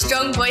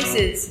Strong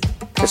voices.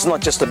 It's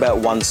not just about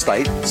one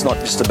state, it's not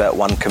just about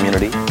one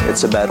community,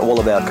 it's about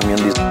all of our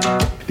communities.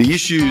 The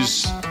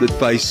issues that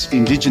face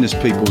Indigenous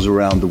peoples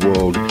around the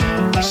world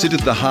sit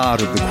at the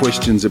heart of the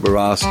questions that we're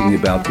asking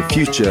about the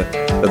future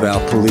of our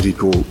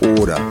political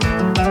order.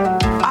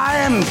 I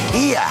am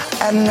here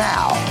and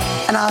now,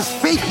 and I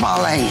speak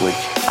my language.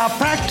 I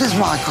practice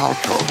my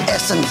cultural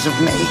essence of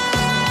me.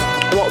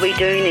 What we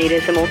do need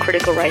is a more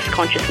critical race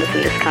consciousness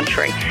in this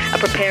country, a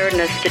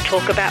preparedness to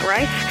talk about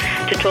race,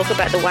 to talk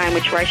about the way in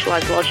which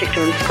racialised logics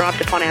are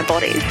inscribed upon our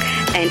bodies,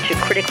 and to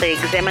critically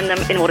examine them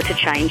in order to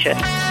change it.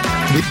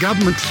 The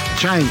government's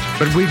changed,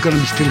 but we're going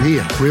to be still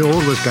here. We're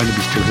always going to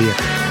be still here.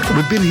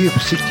 We've been here for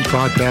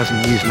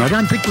 65,000 years, and I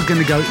don't think we're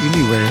going to go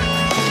anywhere.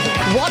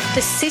 What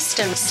the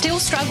system still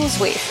struggles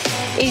with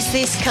is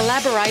this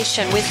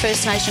collaboration with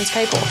First Nations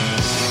people.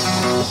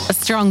 A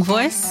strong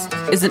voice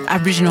is an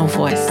Aboriginal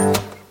voice.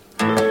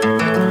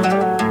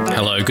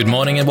 Hello, good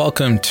morning and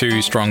welcome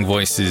to Strong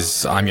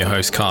Voices. I'm your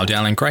host, Carl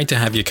Dowling. Great to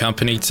have your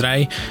company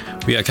today.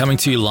 We are coming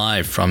to you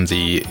live from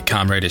the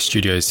Calm Radio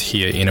studios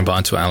here in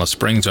Abantu, Alice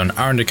Springs on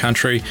Northern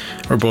Country.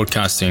 We're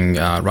broadcasting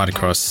right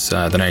across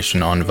the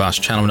nation on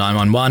Vast Channel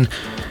 911.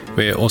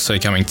 We're also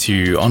coming to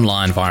you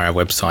online via our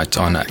website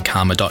on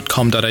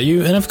karma.com.au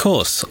and, of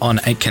course, on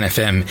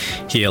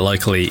 8CanFM here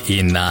locally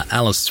in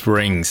Alice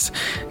Springs.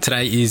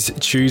 Today is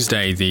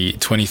Tuesday, the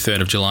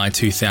 23rd of July,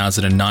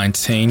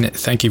 2019.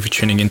 Thank you for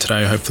tuning in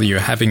today. Hopefully you're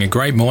having a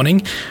great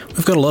morning.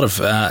 We've got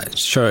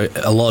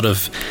a lot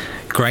of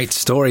great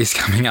stories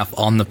coming up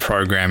on the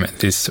program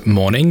this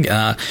morning.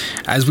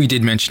 As we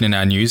did mention in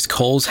our news,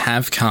 calls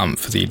have come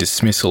for the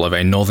dismissal of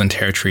a Northern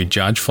Territory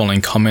judge following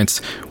comments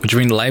which have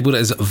been labelled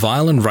as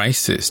vile and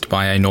racist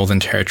by a Northern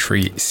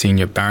Territory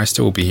Senior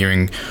Barrister. We'll be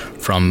hearing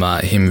from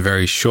him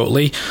very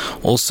shortly.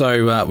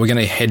 Also, we're going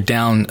to head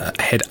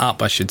up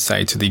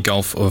to the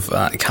Gulf of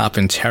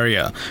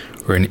Carpentaria,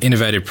 where an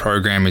innovative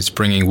program is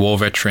bringing war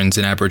veterans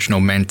and Aboriginal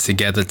men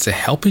together to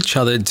help each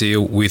other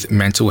deal with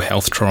mental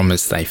health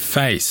traumas they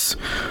face.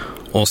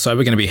 Also,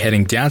 we're going to be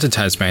heading down to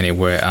Tasmania,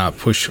 where our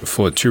push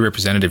for 2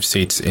 representative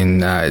seats in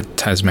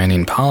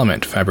Tasmanian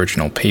Parliament for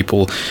Aboriginal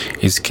people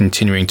is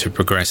continuing to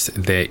progress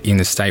there in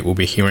the state. We'll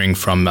be hearing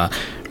from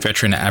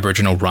veteran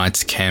Aboriginal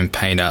rights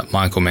campaigner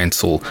Michael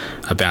Menzel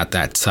about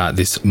that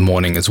this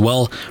morning as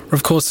well. We're,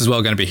 of course, as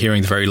well going to be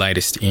hearing the very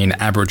latest in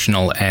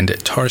Aboriginal and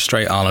Torres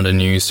Strait Islander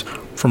news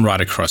from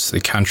right across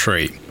the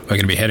country. We're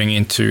going to be heading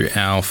into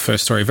our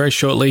first story very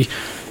shortly,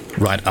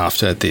 right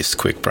after this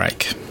quick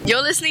break.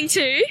 You're listening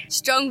to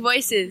Strong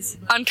Voices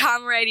on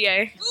Calm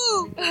Radio.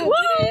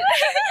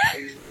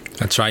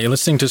 That's right, you're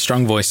listening to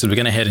Strong Voices. We're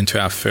going to head into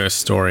our first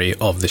story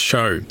of the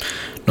show.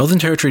 Northern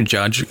Territory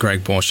Judge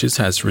Greg Borchers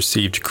has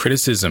received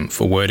criticism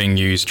for wording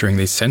used during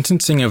the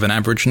sentencing of an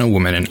Aboriginal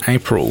woman in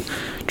April.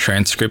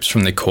 Transcripts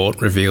from the court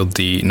revealed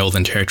the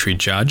Northern Territory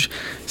Judge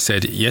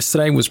said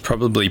yesterday was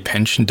probably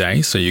pension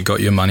day, so you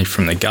got your money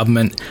from the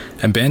government,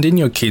 abandoned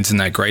your kids in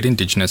that great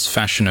Indigenous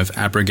fashion of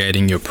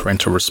abrogating your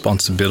parental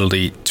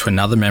responsibility to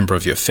another member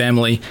of your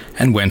family,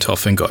 and went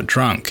off and got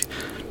drunk.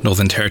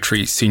 Northern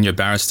Territory Senior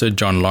Barrister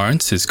John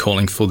Lawrence is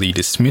calling for the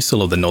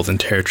dismissal of the Northern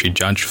Territory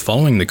Judge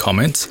following the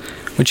comments,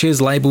 which he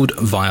has labelled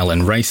vile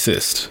and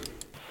racist.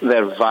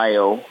 They're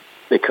vile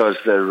because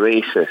they're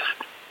racist,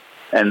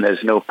 and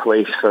there's no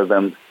place for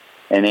them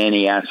in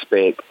any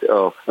aspect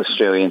of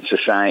Australian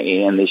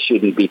society, and they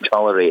shouldn't be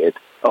tolerated.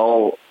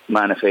 All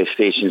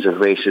manifestations of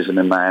racism,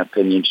 in my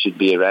opinion, should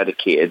be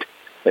eradicated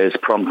as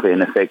promptly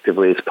and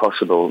effectively as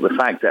possible. The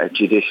fact that a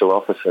judicial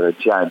officer, a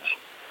judge,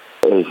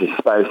 is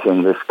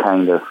espousing this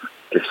kind of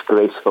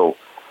disgraceful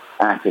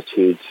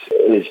attitudes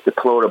is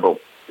deplorable,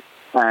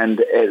 and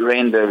it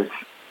renders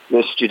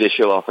this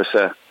judicial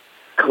officer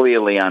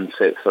clearly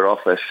unfit for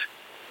office,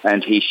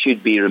 and he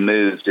should be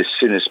removed as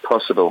soon as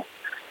possible,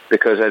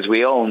 because as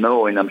we all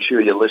know, and I'm sure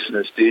your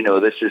listeners do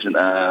know, this isn't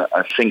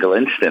a single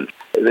instance.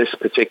 This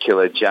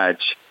particular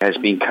judge has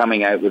been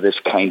coming out with this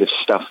kind of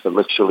stuff for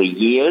literally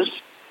years.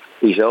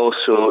 He's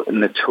also a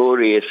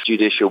notorious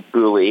judicial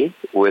bully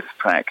with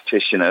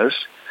practitioners,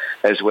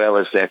 as well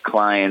as their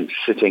clients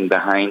sitting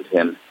behind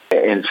him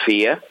in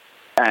fear.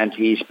 And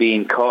he's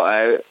been caught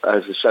out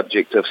as the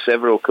subject of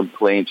several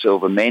complaints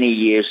over many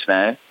years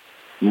now,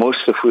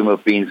 most of whom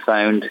have been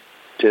found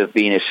to have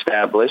been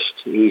established.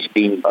 He's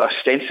been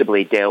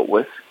ostensibly dealt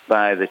with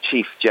by the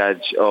Chief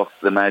Judge of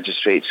the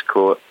Magistrates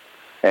Court,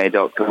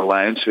 Dr.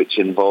 Lowndes, which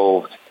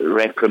involved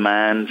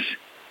reprimands,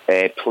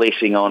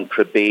 placing on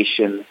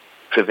probation,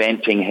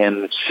 preventing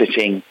him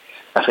sitting,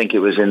 I think it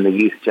was in the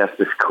Youth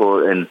Justice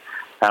Court in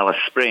Alice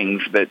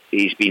Springs, but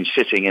he's been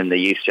sitting in the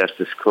Youth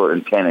Justice Court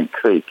in Tennant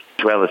Creek,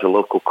 as well as a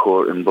local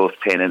court in both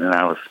Tennant and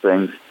Alice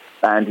Springs.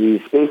 And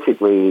he's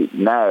basically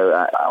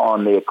now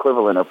on the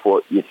equivalent of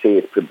what you say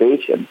is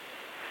probation.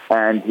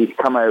 And he's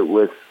come out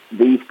with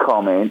these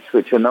comments,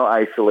 which are not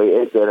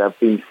isolated. There have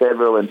been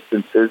several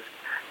instances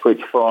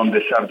which formed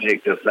the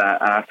subject of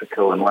that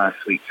article in last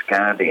week's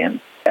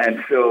Guardian.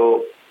 And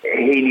so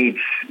he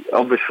needs,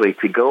 obviously,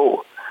 to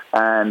go.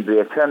 And the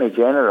Attorney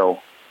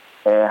General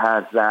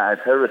has that as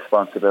her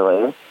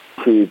responsibility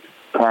to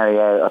carry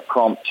out a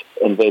prompt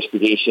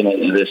investigation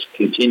into this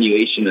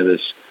continuation of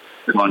this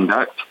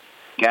conduct,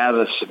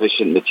 gather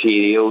sufficient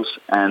materials,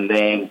 and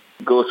then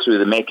go through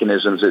the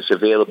mechanisms that's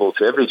available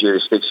to every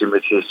jurisdiction,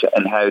 which is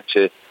in how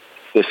to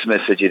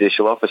dismiss a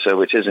judicial officer,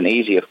 which isn't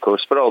easy, of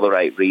course, for all the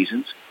right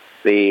reasons.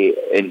 They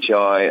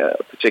enjoy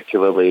a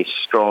particularly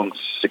strong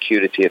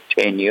security of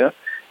tenure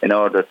in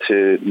order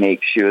to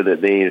make sure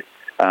that they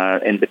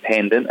are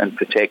independent and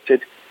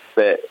protected.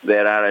 But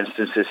there are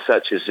instances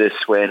such as this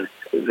when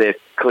they're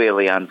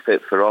clearly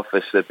unfit for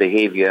office. Their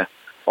behaviour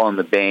on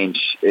the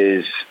bench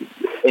is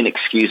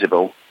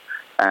inexcusable.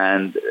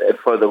 And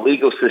for the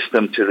legal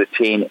system to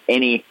retain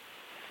any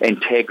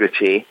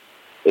integrity,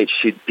 it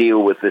should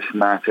deal with this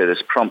matter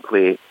as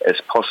promptly as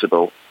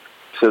possible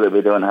so that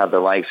we don't have the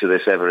likes of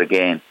this ever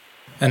again.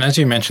 And as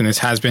you mentioned, this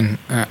has been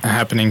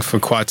happening for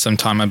quite some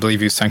time. I believe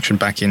he was sanctioned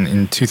back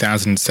in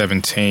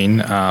 2017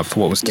 for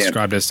what was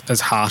described as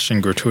harsh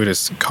and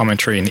gratuitous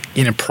commentary and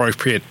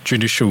inappropriate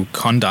judicial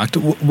conduct.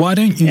 Why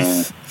don't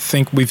you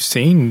think we've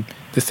seen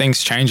the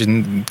things change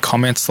and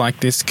comments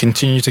like this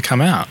continue to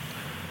come out?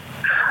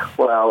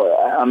 Well,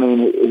 I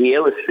mean, he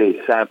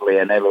illustrates, sadly,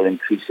 an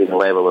ever-increasing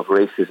level of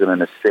racism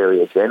in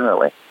Australia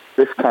generally.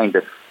 This kind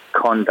of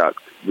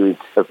conduct would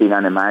have been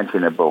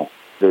unimaginable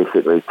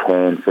basically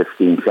 10,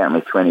 15,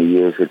 certainly 20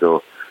 years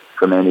ago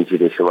from any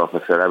judicial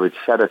officer. I would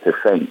shudder to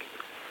think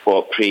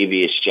what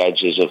previous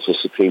judges of the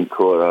Supreme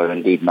Court or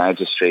indeed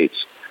magistrates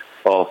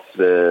of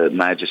the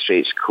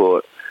Magistrates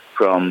Court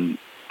from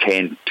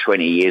 10,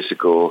 20 years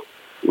ago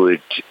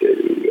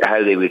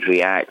how they would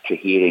react to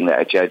hearing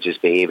that a judge is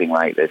behaving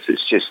like this.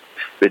 It's just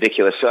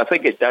ridiculous. So I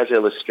think it does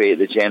illustrate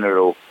the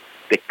general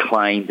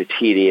decline,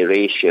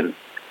 deterioration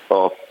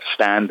of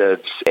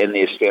standards in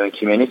the Australian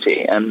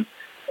community. And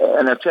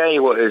I'll tell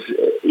you what is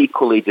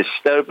equally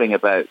disturbing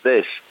about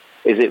this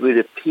is it would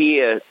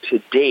appear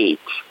to date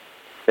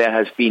there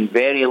has been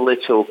very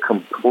little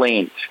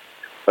complaint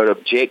or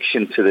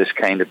objection to this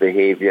kind of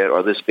behaviour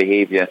or this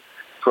behaviour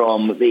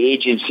from the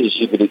agencies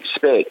you would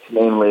expect,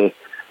 namely,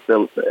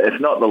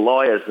 if not the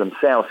lawyers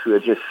themselves who are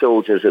just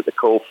soldiers at the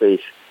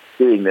coalface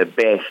doing their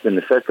best in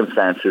the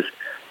circumstances,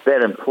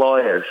 their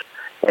employers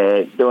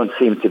don't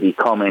seem to be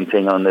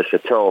commenting on this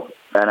at all.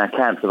 And I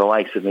can't for the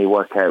likes of me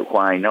work out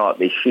why not.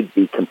 They should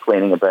be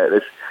complaining about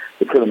this.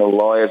 The Criminal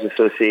Lawyers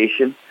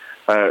Association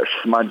are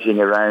smudging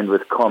around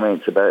with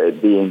comments about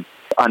it being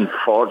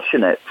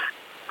unfortunate.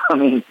 I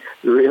mean,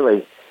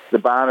 really, the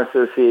Bar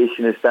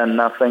Association has done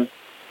nothing.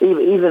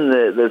 Even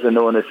there's an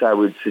onus, I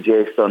would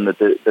suggest, on the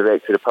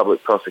Director of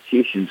Public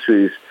Prosecutions,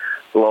 whose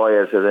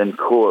lawyers are in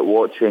court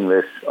watching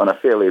this on a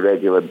fairly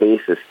regular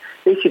basis.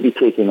 They should be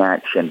taking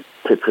action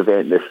to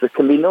prevent this. There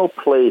can be no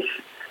place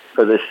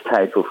for this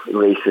type of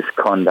racist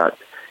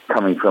conduct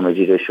coming from a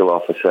judicial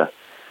officer.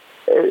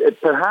 It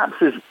perhaps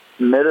is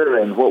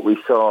mirroring what we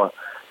saw,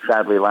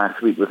 sadly,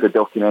 last week with the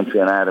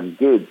documentary on Adam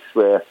Goodes,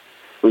 where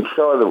we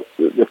saw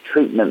the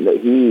treatment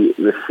that he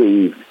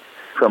received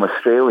from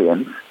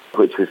Australians,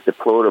 which was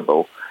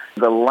deplorable.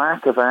 The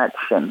lack of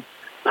action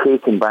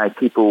taken by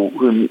people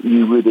whom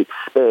you would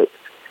expect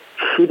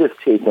should have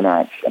taken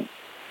action,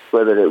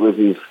 whether it was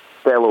his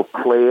fellow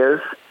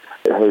players,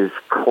 his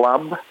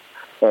club,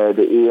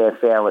 the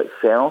AFL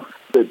itself.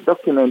 The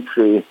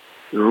documentary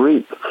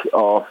reeked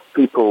of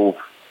people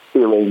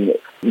feeling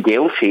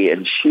guilty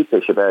and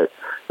sheepish about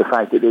the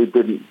fact that they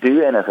didn't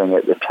do anything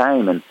at the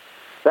time, and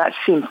that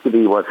seems to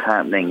be what's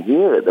happening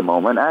here at the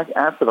moment.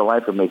 I for the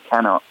life of me,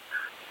 cannot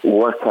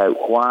work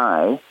out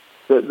why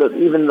that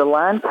even the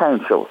land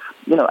councils,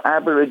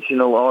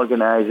 Aboriginal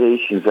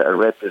organisations that are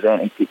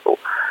representing people,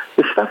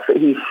 the stuff that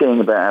he's saying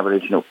about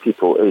Aboriginal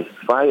people is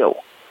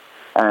vile.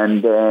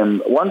 And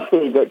once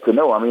they get to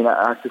know,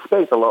 I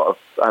suspect a lot of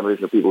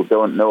Aboriginal people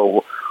don't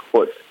know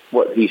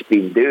what he's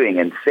been doing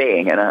and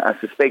saying, and I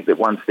suspect that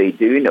once they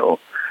do know,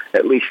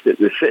 at least that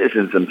the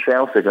citizens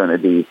themselves are going to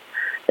be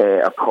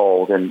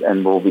appalled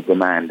and will be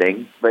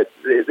demanding. But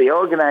the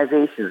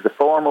organisations, the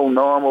formal,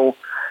 normal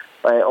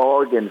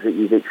organs that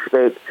you'd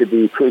expect to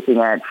be taking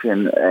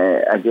action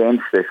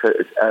against this,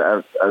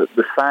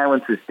 the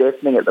silence is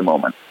deafening at the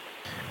moment.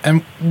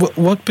 And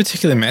what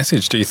particular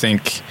message do you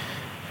think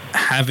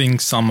having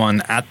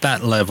someone at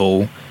that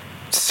level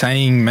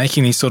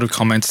making these sort of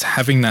comments,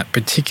 having that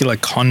particular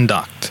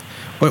conduct,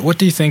 what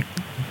do you think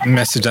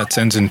message that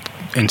sends in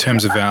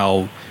terms of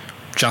our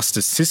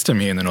justice system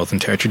here in the Northern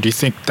Territory? Do you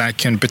think that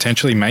can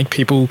potentially make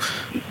people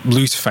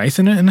lose faith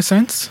in it, in a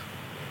sense?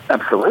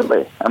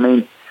 Absolutely.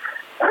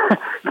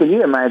 Can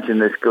you imagine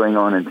this going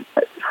on in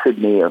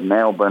Sydney or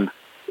Melbourne?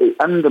 It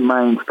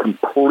undermines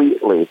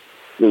completely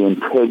the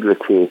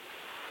integrity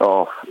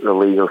of the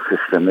legal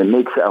system. It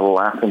makes it a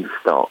laughing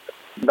stock.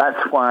 That's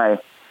why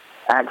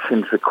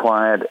action's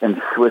required and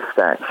swift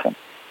action.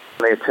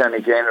 The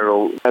Attorney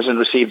General hasn't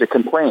received a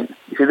complaint.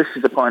 You see, this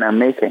is the point I'm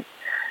making.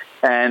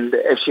 And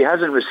if she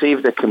hasn't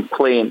received a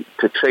complaint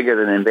to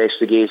trigger an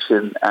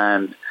investigation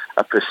and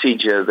a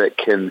procedure that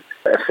can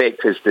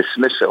affect his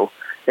dismissal,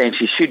 then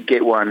she should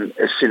get one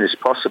as soon as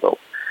possible.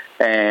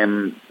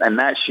 And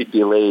that should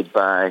be laid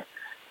by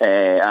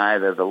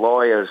either the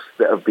lawyers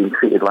that have been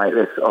treated like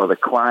this or the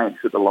clients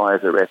that the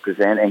lawyers are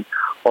representing,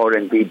 or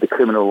indeed the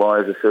Criminal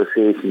Lawyers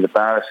Association, the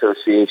Bar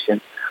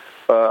Association,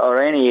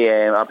 or any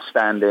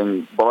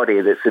upstanding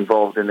body that's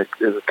involved in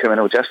the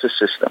criminal justice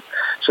system.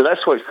 So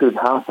that's what should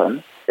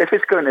happen. If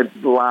it's going to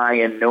lie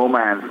in no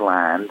man's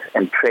land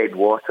and tread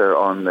water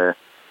on the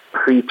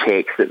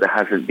pretext that there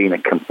hasn't been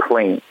a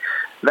complaint,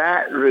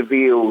 that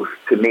reveals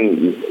to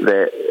me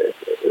that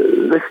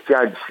this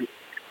judge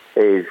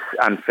is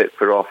unfit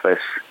for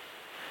office,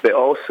 but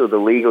also the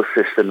legal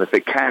system, if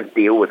it can't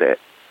deal with it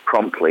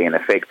promptly and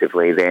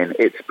effectively, then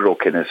it's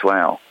broken as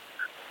well.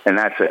 And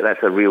that's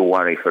a real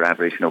worry for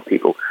Aboriginal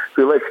people,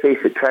 who, let's face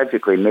it,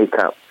 tragically make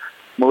up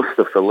most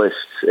of the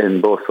lists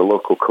in both the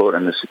local court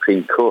and the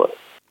Supreme Court.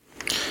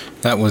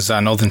 That was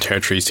Northern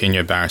Territory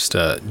Senior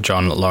Barrister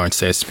John Lawrence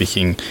there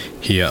speaking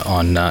here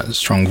on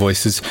Strong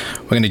Voices.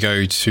 We're going to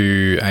go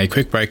to a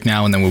quick break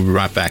now, and then we'll be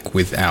right back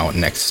with our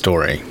next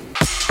story.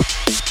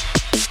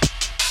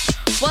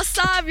 What's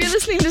up? You're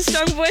listening to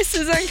Strong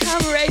Voices on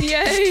Karma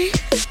Radio.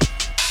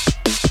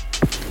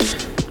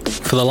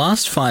 For the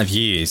last 5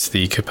 years,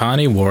 the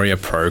Kapani Warrior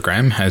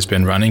program has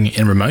been running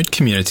in remote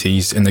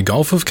communities in the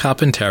Gulf of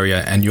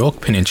Carpentaria and York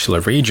Peninsula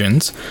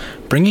regions,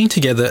 bringing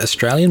together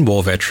Australian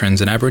war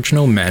veterans and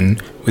Aboriginal men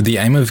with the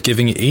aim of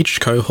giving each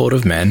cohort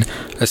of men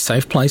a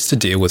safe place to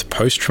deal with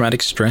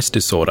post-traumatic stress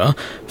disorder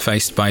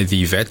faced by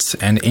the vets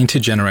and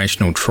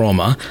intergenerational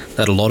trauma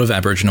that a lot of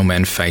Aboriginal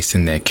men face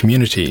in their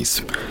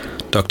communities.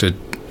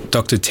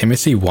 Dr.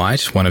 Timothy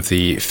White, one of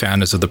the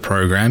founders of the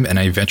program and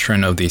a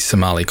veteran of the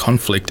Somali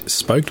conflict,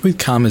 spoke with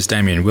Karma's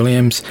Damien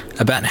Williams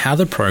about how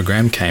the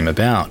program came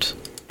about.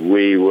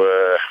 We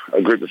were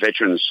a group of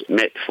veterans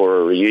met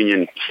for a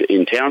reunion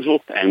in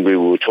Townsville, and we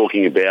were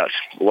talking about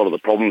a lot of the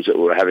problems that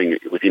we were having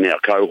within our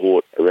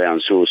cohort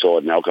around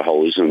suicide and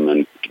alcoholism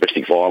and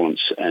domestic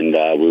violence, and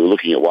we were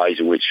looking at ways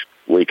in which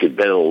we could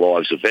better the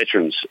lives of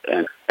veterans.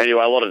 And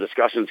anyway, a lot of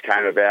discussions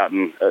came about,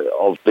 and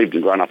I've lived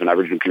and grown up in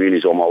Aboriginal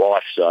communities all my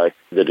life, so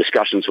the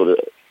discussion sort of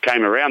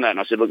came around that, and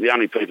I said, look, the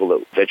only people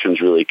that veterans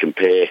really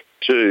compare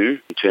to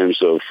in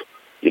terms of,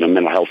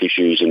 mental health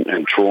issues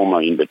and trauma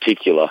in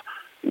particular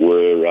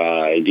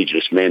were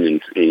Indigenous men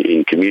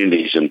in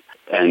communities, and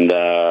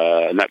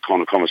that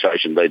kind of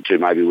conversation led to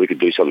maybe we could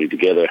do something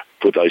together,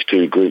 put those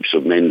two groups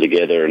of men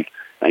together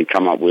and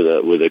come up with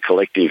a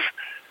collective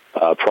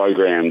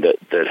program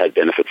that had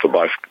benefit for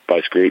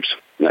both groups.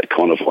 And that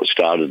kind of what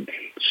started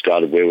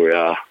where we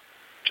are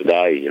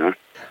today,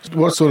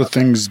 What sort of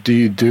things do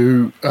you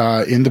do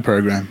in the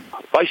program?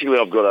 Basically,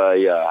 I've got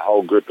a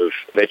whole group of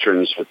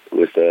veterans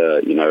with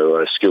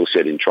a skill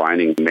set in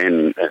training,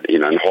 men,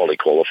 and highly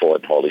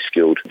qualified, highly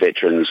skilled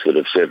veterans that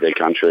have served their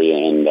country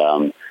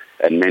and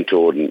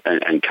mentored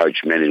and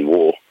coached men in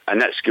war.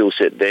 And that skill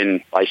set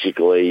then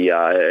basically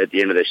at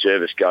the end of their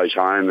service goes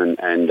home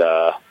and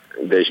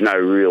there's no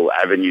real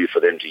avenue for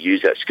them to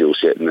use that skill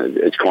set, and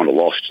it's kind of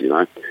lost,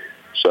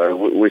 So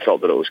we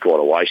felt that it was quite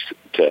a waste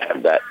to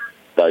have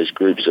those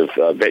groups of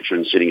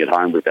veterans sitting at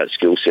home with that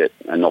skill set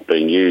and not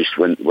being used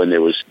when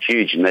there was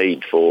huge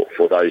need for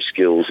those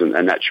skills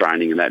and that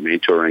training and that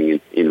mentoring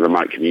in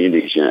remote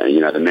communities.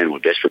 The men were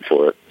desperate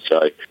for it.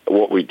 So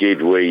what we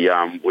did, we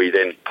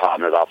then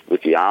partnered up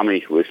with the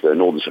Army, with the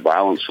Northern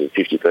Surveillance, the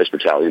 51st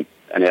Battalion,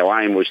 and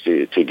our aim was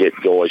to get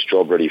guys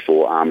job ready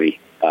for Army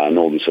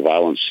Northern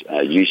Surveillance,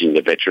 using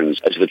the veterans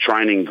as the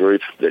training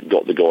group that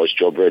got the guys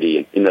job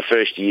ready. In the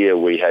first year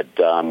we had,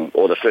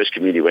 the first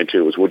community we went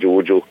to was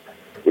Wudjul.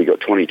 We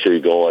got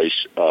 22 guys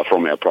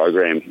from our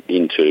program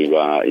into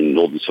in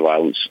Northern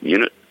Surveillance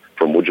unit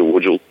from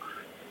Wudjul.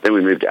 Then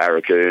we moved to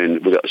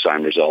Arakoon. We got the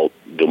same result,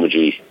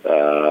 Dulmiji,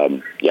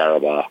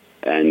 Yarrabah,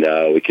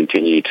 and we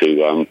continue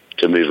to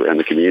move around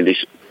the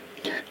communities.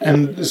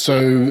 And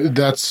so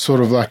that's sort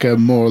of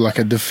more like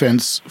a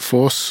defence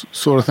force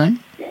sort of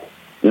thing?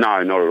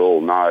 No, not at all.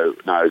 No.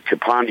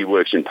 Kapani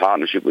works in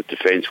partnership with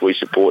Defence. We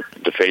support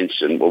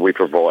Defence, and we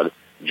provide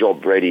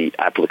job-ready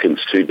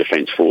applicants to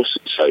Defence Force.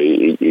 So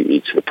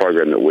it's the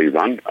program that we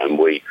run, and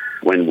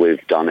when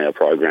we've done our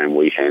program,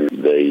 we hand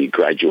the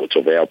graduates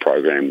of our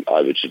program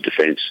over to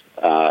Defence.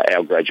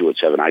 Our graduates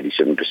have an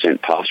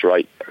 87% pass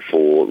rate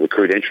for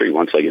recruit entry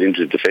once they get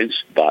into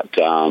Defence, but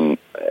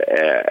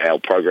our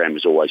program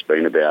has always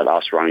been about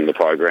us running the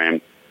program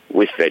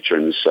with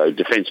veterans. So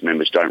Defence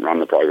members don't run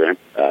the program.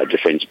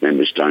 Defence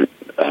members don't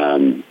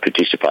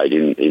participate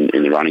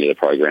in the running of the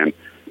program.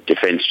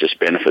 Defence just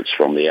benefits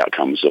from the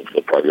outcomes of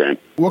the program.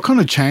 What kind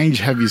of change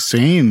have you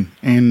seen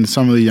in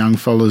some of the young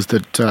fellas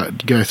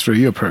that go through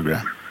your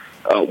program?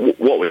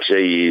 What we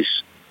see is,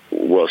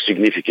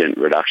 significant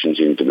reductions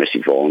in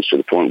domestic violence to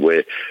the point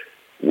where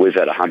we've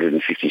had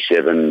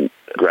 157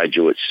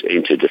 graduates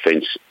into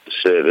Defence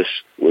service.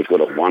 We've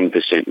got a 1%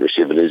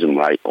 recidivism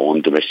rate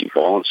on domestic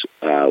violence,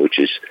 which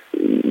is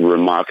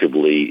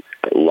remarkably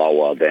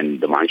lower than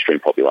the mainstream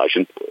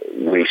population.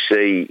 We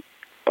see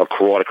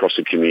right across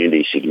the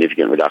community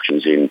significant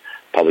reductions in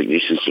public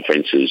nuisance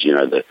offences,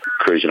 the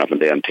cruising up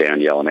and down town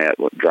yelling out,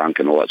 drunk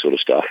and all that sort of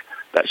stuff.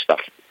 That stuff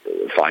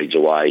fades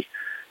away.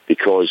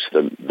 because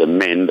the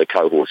men, the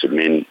cohorts of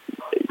men,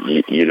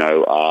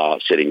 are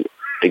setting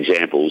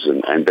examples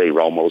and being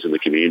role models in the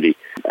community.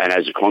 And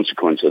as a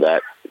consequence of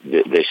that,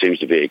 there seems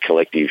to be a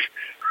collective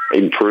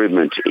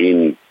improvement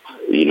in,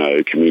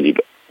 community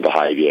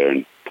behaviour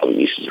and public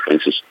nuisance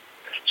offences.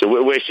 So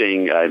we're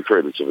seeing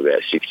improvements of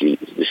about 60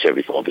 to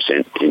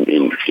 75%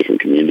 in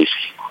different communities.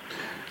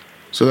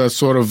 So that's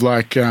sort of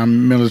like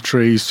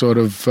military sort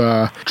of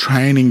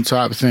training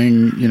type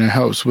thing,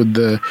 helps with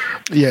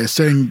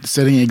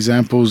setting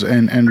examples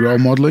and role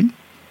modelling?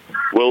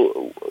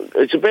 Well,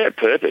 it's about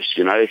purpose,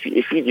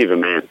 If you give a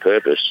man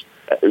purpose,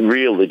 a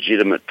real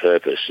legitimate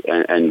purpose,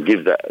 and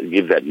give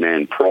that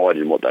man pride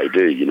in what they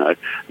do,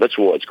 That's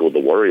why it's called the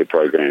Warrior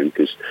Program,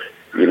 because,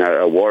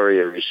 a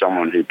warrior is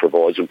someone who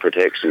provides and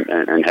protects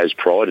and has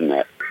pride in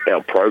that.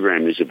 Our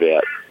program is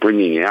about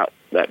bringing out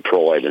that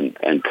pride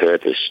and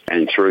purpose,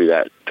 and through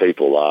that,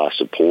 people are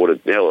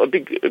supported. Now, a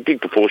big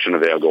proportion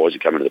of our guys who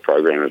come into the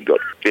program have got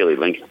fairly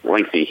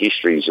lengthy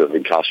histories of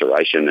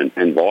incarceration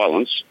and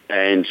violence,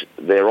 and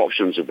their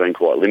options have been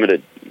quite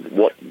limited.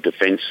 What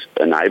defence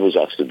enables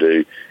us to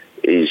do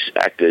is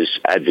act as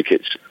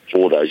advocates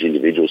for those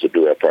individuals that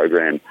do our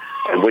program,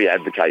 and we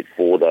advocate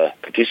for the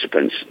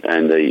participants,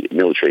 and the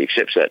military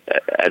accepts that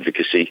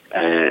advocacy,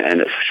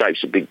 and it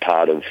shapes a big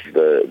part of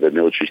the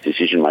military's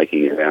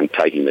decision-making around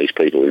taking these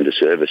people into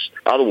service.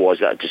 Otherwise,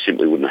 that just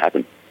simply wouldn't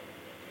happen.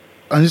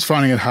 I'm just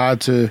finding it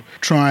hard to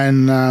try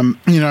and,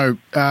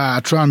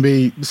 try and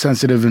be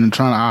sensitive and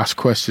trying to ask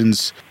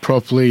questions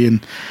properly.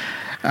 And,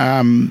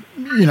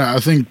 I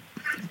think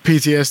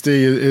PTSD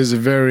is a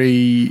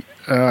very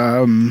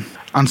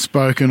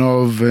unspoken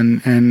of,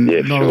 and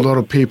not a lot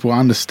of people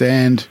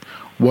understand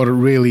what it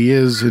really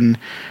is. And,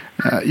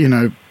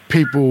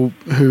 people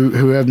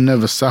who have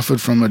never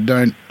suffered from it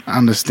don't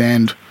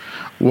understand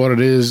what it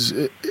is.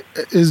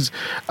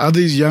 Are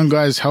these young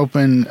guys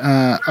helping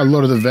a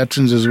lot of the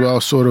veterans as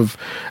well, sort of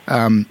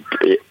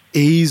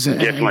ease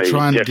and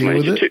trying to deal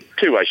with it? It's a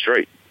two-way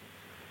street.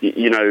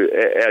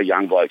 Our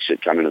young blokes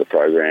that come into the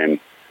program,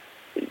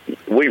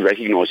 we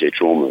recognise their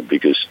trauma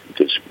because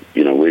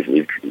we've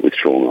lived with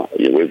trauma.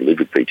 We've lived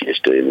with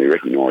PTSD, and we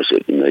recognise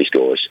it in these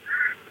guys.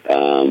 A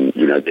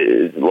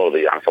lot of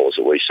the young fellas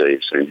that we see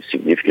have seen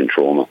significant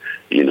trauma.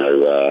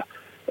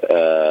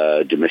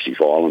 Domestic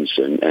violence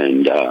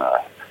and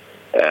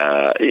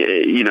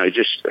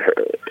just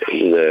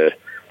the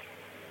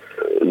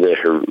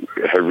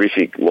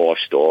horrific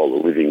lifestyle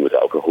of living with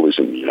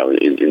alcoholism,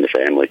 in the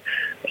family.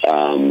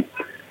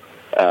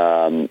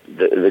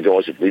 The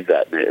guys have lived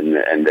that,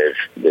 and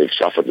they've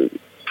suffered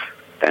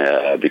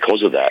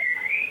because of that.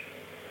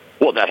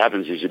 What that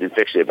happens is it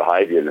affects their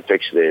behaviour and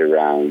affects their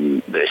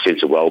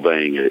sense of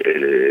well-being.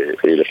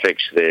 It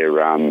affects their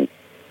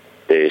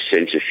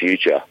sense of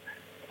future.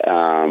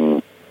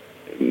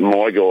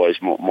 My guys,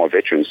 my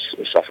veterans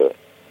suffer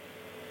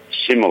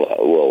similar,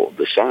 well,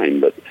 the same,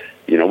 but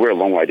we're a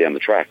long way down the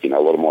track. A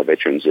lot of my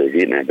veterans are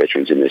Vietnam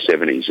veterans in their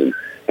 70s, and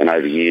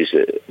over years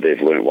they've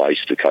learnt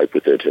ways to cope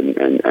with it,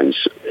 and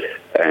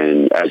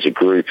as a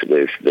group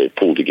they've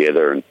pulled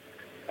together,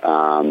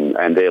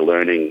 and they're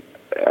learning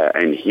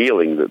and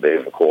healing that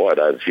they've acquired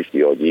over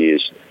 50 odd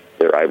years.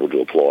 They're able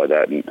to apply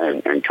that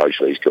and coach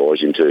these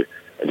guys into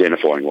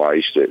identifying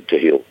ways to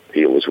heal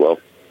as well.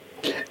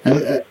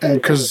 And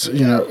because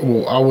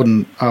I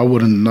wouldn't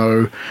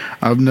know.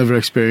 I've never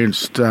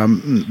experienced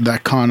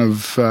that kind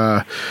of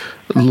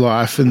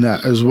life in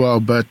that as well.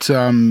 But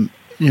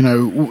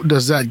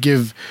does that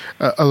give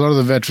a lot of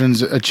the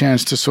veterans a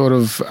chance to sort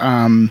of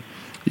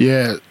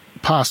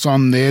pass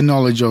on their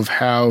knowledge of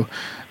how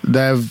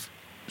they've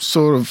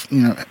sort of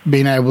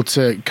been able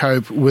to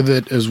cope with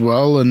it as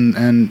well,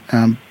 and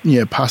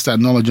pass that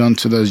knowledge on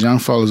to those young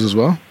fellas as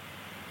well?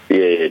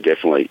 Yeah,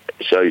 definitely.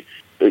 So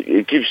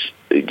it gives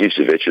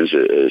the veterans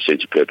a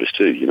sense of purpose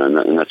too,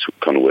 and that's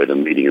kind of where the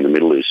meeting in the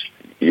middle is.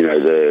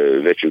 The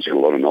veterans have a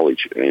lot of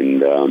knowledge,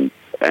 and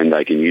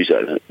they can use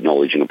that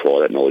knowledge and apply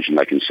that knowledge, and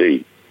they can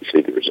see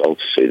the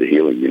results, see the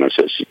healing.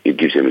 So it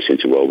gives them a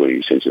sense of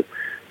well-being, a sense of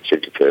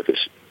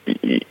purpose.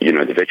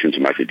 The veterans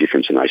make a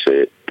difference, and they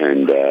see it,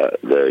 and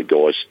the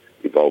guys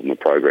involved in the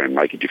program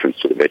make a difference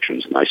to the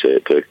veterans, and they see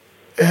it too.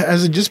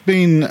 Has it just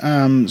been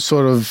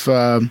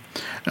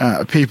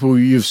people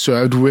you've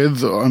served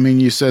with? I mean,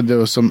 you said there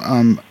were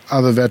some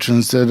other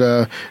veterans that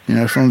are,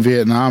 from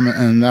Vietnam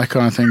and that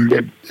kind of thing.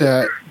 But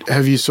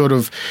have you sort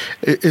of,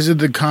 is it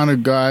the kind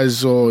of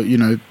guys or,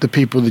 the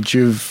people that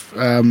you've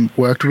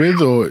worked with,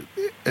 or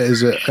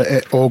is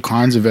it all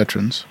kinds of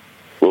veterans?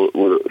 Well,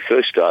 it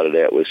first started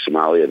out with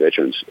Somalia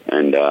veterans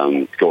and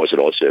guys that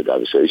I served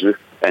overseas with.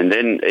 And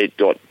then it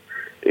got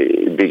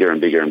bigger and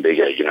bigger and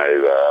bigger.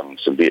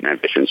 Some Vietnam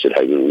veterans said,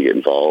 hey, we want to get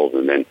involved.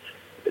 And then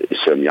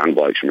some young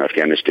blokes from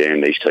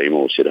Afghanistan, East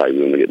Timor, said, hey,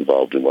 we want to get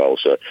involved as well.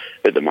 So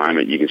at the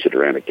moment, you can sit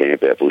around a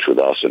camp out bush with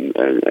us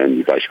and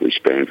you basically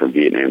span from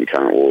Vietnam to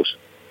current wars.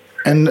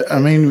 And, I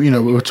mean, we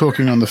were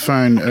talking on the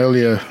phone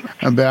earlier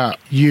about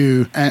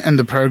you and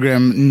the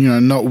program,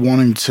 not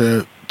wanting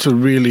to to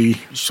really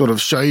sort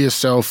of show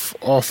yourself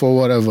off or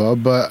whatever,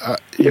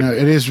 but you know,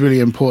 it is really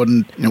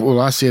important. Well,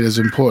 I see it as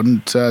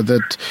important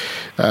that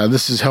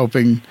this is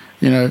helping,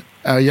 you know,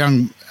 our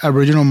young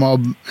Aboriginal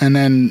mob, and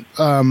then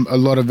a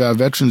lot of our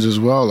veterans as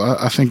well.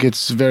 I think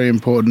it's very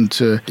important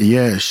to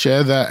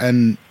share that.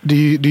 And do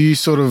you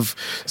sort of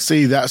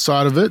see that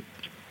side of it?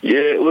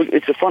 Yeah, look,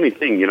 it's a funny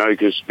thing, you know,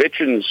 because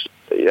veterans,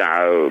 you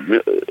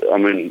know, I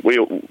mean,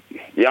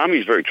 the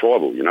Army's very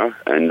tribal, you know,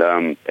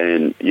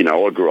 and you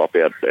know, I grew up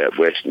out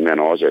west in Mount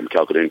Isa in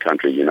Calcutta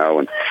country, you know,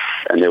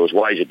 and there was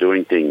ways of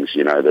doing things,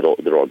 you know, that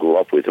I grew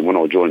up with. And when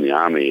I joined the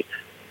Army,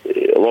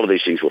 a lot of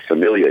these things were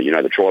familiar, you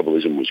know, the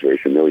tribalism was very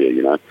familiar,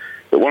 you know.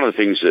 But one of the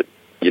things that,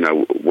 you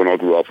know, when I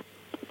grew up,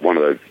 one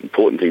of the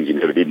important things you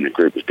never did in a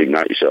group was big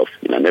note yourself,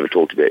 you know, never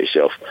talked about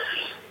yourself,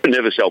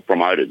 never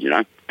self-promoted, you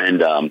know,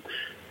 and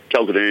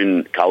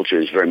Calcutta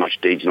culture is very much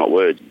deeds, not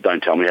words.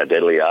 Don't tell me how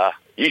deadly you are.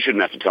 You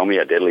shouldn't have to tell me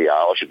how deadly you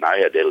are. I should know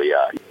how deadly you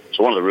are.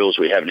 So one of the rules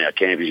we have in our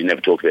camp is you never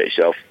talk about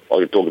yourself. I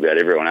can talk about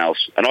everyone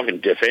else. And I can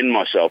defend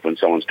myself when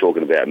someone's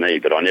talking about me,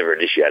 but I never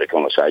initiate a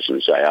conversation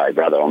and say, hey,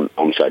 brother,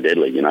 I'm so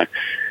deadly, you know,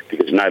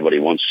 because nobody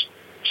wants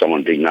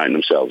someone big noting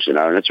themselves, you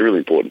know, and that's a really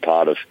important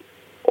part of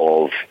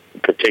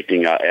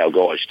protecting our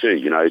guys too,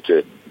 you know,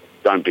 to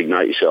don't big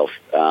note yourself,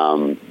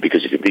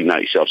 because if you big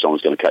note yourself,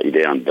 someone's going to cut you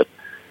down. But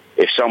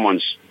if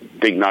someone's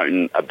big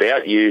noting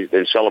about you,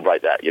 then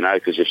celebrate that, you know,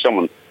 because if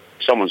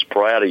someone's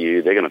proud of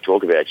you, they're going to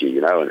talk about you,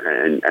 you know,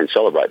 and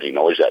celebrate and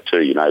acknowledge that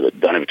too, you know, that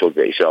don't ever talk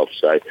about yourself.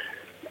 So,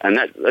 and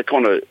that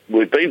kind of,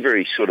 we've been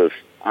very sort of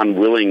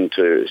unwilling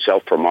to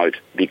self-promote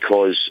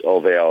because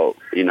of our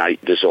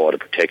innate desire to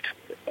protect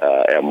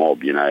our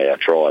mob, you know, our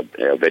tribe,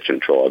 our veteran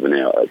tribe and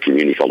our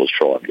community followers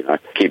tribe, you know,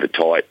 keep it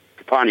tight.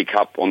 The Parney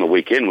Cup on the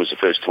weekend was the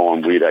first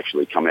time we'd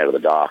actually come out of the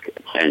dark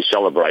and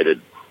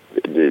celebrated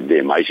the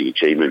amazing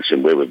achievements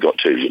and where we've got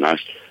to, you know.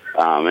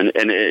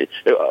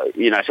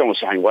 You know, someone was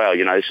saying, wow,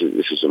 you know,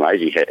 this is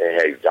amazing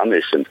how you've done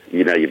this, and,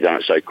 you know, you've done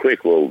it so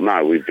quick. Well,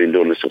 no, we've been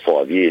doing this for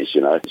 5 years,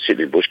 you know,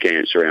 sitting in bush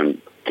camps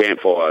around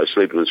campfires,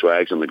 sleeping in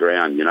swags on the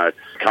ground, you know,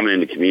 coming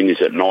into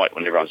communities at night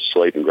when everyone's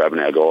asleep and grabbing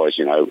our guys,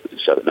 you know,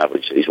 so that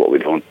nobody sees what we're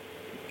doing.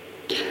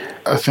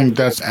 I think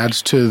that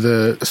adds to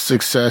the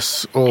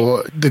success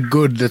or the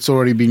good that's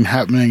already been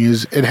happening.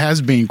 Is it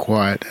has been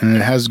quiet and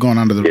it has gone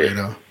under the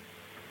radar.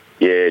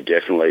 Yeah,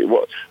 definitely.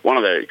 One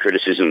of the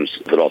criticisms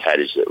that I've had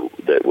is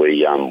that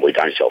we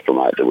don't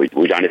self-promote, that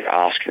we don't ever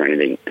ask for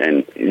anything.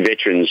 And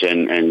veterans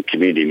and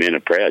community men are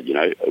proud, you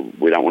know.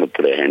 We don't want to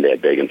put our hand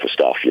out begging for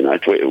stuff, you know.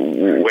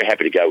 We're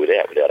happy to go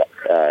without it,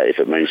 if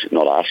it means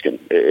not asking,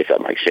 if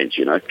that makes sense,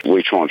 you know.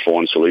 We try and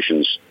find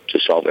solutions to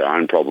solve our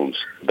own problems.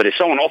 But if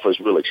someone offers,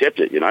 we'll accept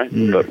it, you know.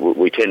 But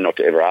we tend not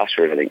to ever ask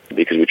for anything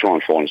because we try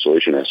and find a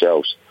solution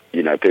ourselves.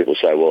 You know, people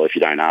say, well, if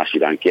you don't ask, you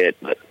don't get.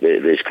 But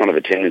there's kind of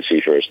a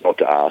tendency for us not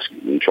to ask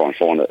and try and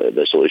find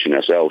the solution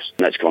ourselves.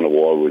 And that's kind of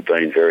why we've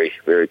been very,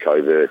 very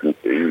covert. And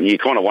you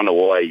kind of wonder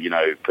why, you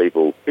know,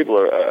 people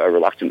are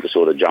reluctant to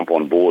sort of jump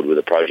on board with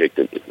a project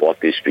like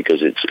this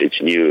because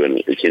it's new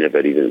and it's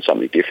innovative and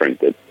something different.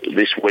 But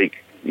this week,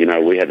 you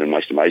know, we had the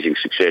most amazing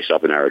success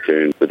up in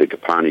Arakoon with the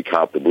Parney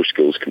Cup, the Bush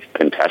Skills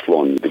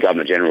Pentathlon. The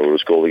Governor-General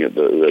was calling it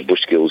the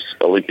Bush Skills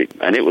Olympic.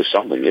 And it was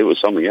something. It was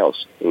something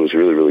else. It was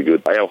really, really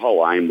good. Our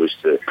whole aim was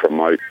to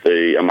promote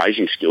the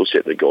amazing skill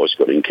set that guys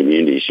got in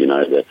communities, you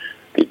know, the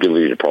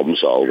ability to problem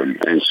solve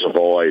and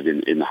survive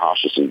in the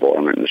harshest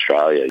environment in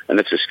Australia. And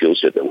that's a skill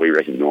set that we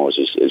recognise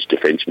as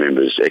defence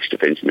members,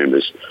 ex-defence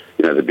members,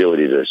 you know, the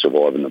ability to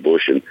survive in the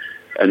bush. And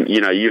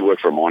you know, you work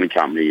for a mining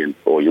company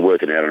or you're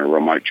working out on a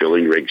remote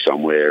drilling rig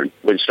somewhere, and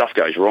when stuff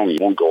goes wrong, you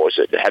want guys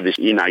that have this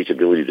innate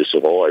ability to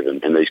survive,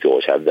 and these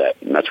guys have that,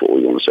 and that's what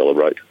we want to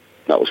celebrate.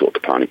 That was what the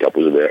Parney Cup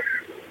was about.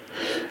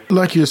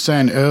 Like you were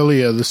saying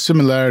earlier, the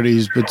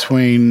similarities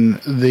between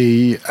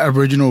the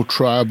Aboriginal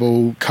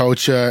tribal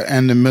culture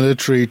and the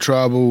military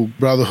tribal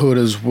brotherhood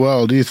as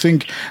well. Do you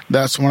think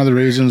that's one of the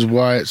reasons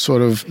why it's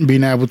sort of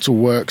been able to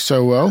work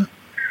so well?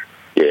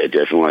 Yeah,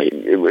 definitely.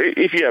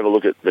 If you have a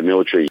look at the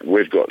military,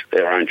 we've got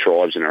our own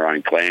tribes and our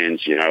own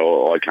clans. You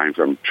know, I came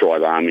from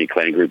Tribe Army,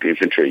 Clan Group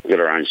Infantry. We've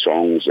got our own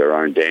songs, our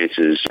own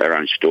dances, our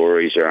own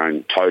stories, our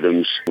own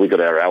totems. We've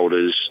got our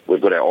elders.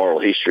 We've got our oral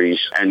histories.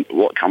 And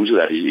what comes with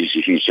that is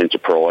a huge sense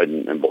of pride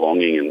and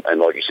belonging and,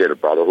 like you said, a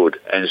brotherhood.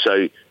 And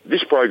so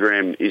this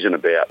program isn't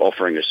about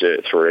offering a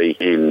Cert 3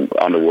 in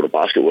underwater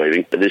basket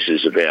weaving. This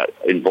is about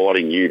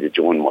inviting you to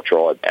join my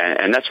tribe.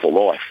 And that's for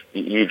life.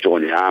 You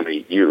join the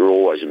Army, you're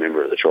always a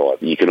member of the tribe.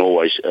 You can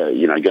always,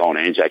 you know, go on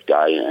Anzac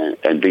Day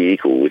and be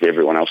equal with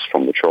everyone else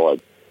from the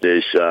tribe.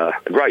 There's a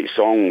great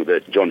song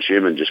that John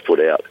Schumann just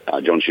put out.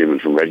 John Schumann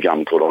from Red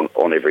Gum put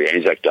on every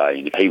Anzac Day.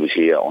 And he was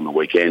here on the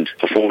weekend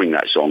performing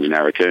that song in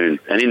Arakoon.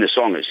 And in the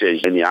song it says,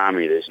 in the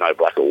Army there's no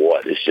black or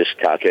white, there's just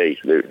khaki.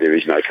 There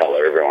is no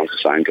colour, everyone's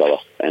the same colour.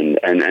 and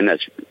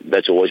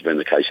that's always been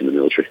the case in the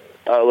military.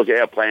 Look,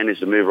 our plan is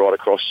to move right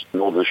across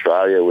Northern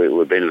Australia.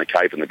 We've been in the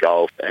Cape and the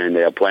Gulf, and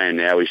our plan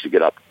now is to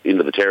get up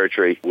into the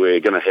Territory. We're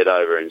going to head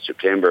over in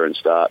September and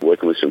start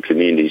working with some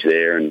communities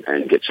there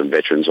and get some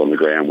veterans on the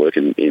ground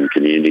working in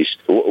communities.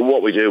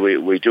 What we do,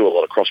 we do a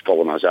lot of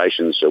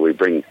cross-pollinisation, so we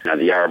bring the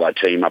Yarrabah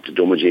team up to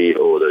Doomadgee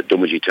or the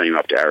Doomadgee team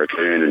up to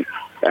Arakoon,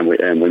 and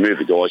we move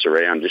the guys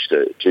around just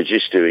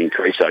to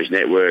increase those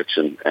networks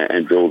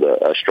and build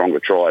a stronger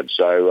tribe.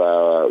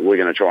 So we're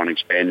going to try and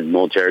expand in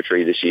Northern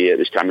Territory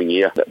this coming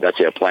year. That's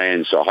our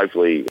plan. So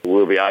hopefully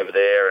we'll be over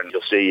there and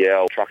you'll see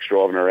our trucks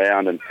driving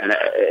around and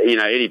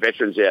any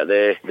veterans out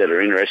there that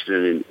are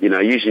interested in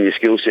using your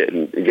skill set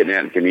and getting out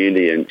in the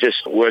community and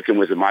just working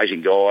with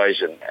amazing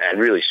guys and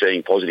really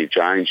seeing positive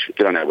change.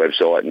 Get on our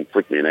website and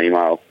flick me an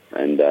email,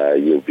 and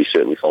you'll be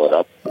certainly followed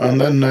up. On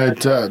that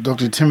note,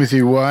 Dr.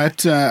 Timothy White,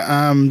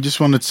 just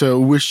wanted to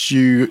wish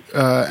you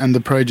and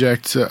the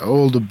project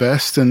all the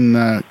best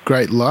and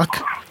great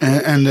luck.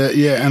 And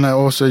I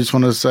also just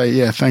wanted to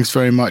say, thanks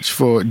very much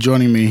for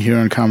joining me here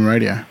on Karma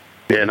Radio.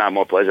 Yeah, no,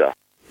 my pleasure.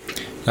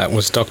 That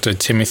was Dr.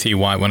 Timothy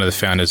White, one of the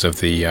founders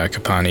of the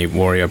Kapani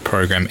Warrior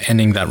Program,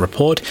 ending that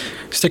report.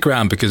 Stick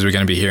around because we're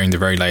going to be hearing the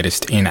very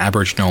latest in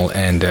Aboriginal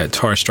and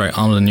Torres Strait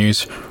Islander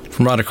news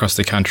from right across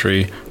the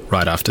country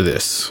right after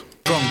this.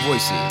 Strong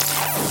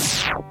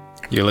Voices.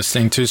 You're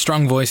listening to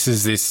Strong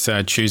Voices this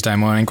Tuesday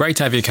morning. Great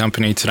to have your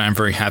company today. I'm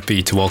very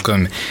happy to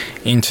welcome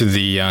into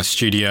the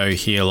studio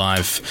here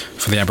live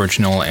for the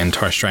Aboriginal and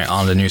Torres Strait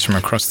Islander news from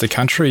across the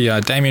country,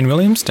 Damien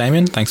Williams.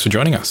 Damien, thanks for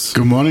joining us.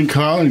 Good morning,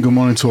 Carl, and good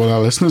morning to all our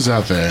listeners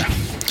out there.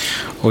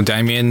 Well,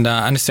 Damien,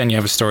 I understand you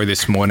have a story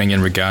this morning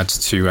in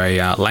regards to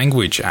a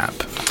language app.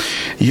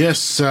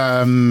 Yes,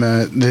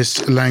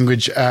 this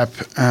language app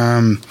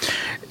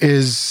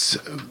is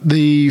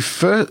the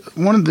first,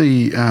 one of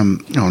the,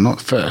 not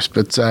first,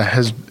 but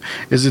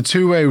is a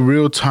two-way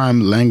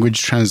real-time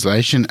language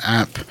translation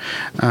app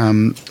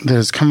that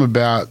has come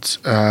about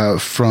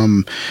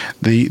from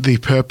the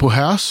Purple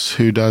House,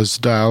 who does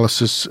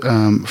dialysis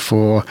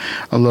for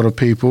a lot of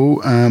people.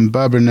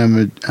 Barbara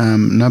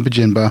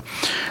Nabajinba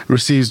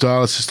receives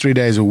dialysis 3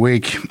 days a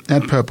week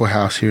at Purple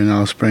House here in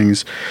Alice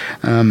Springs.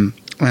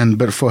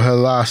 But for her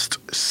last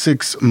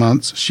 6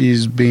 months,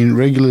 she's been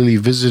regularly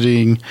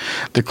visiting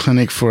the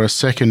clinic for a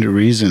second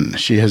reason.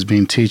 She has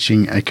been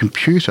teaching a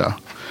computer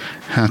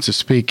how to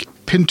speak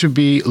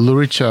Pintubi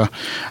Luritja,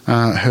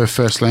 her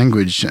first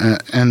language.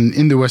 And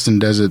in the Western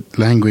Desert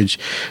language,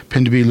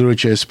 Pintubi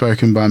Luritja is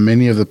spoken by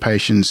many of the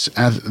patients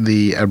at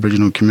the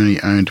Aboriginal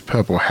community-owned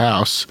Purple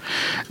House.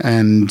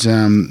 And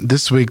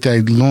this week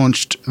they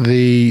launched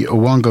the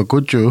Wanga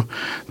Kuchu,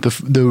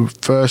 the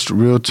first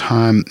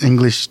real-time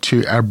English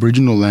to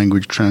Aboriginal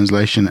language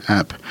translation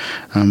app,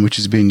 which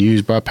is being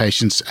used by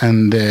patients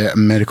and their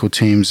medical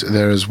teams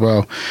there as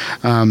well.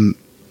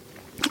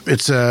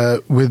 It's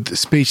with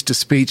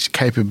speech-to-speech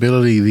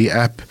capability, the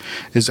app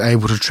is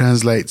able to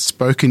translate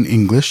spoken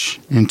English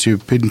into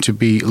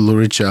Pintubi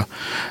Luritja,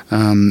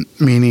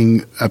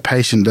 meaning a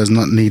patient does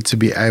not need to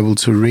be able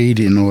to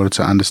read in order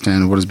to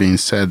understand what is being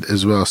said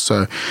as well.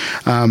 So,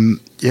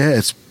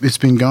 it's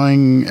been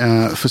going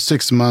for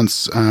 6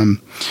 months.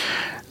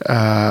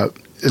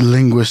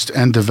 Linguist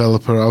and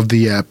developer of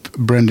the app,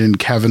 Brendan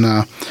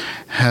Kavanagh,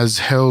 has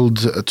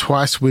held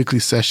twice weekly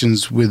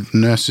sessions with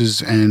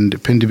nurses and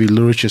Pintubi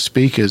Luritja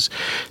speakers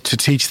to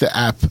teach the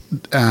app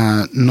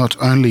not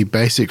only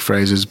basic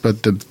phrases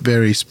but the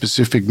very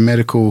specific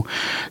medical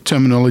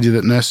terminology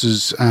that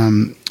nurses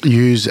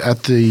use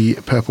at the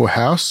Purple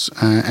House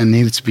and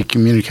needed to be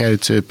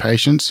communicated to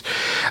patients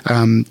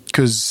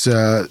because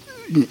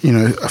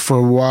for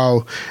a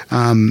while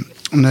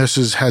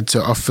nurses had to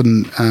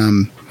often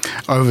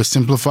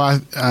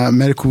oversimplify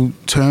medical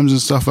terms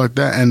and stuff like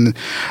that, and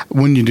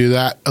when you do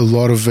that, a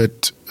lot of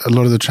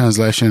the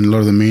translation and a lot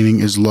of the meaning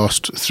is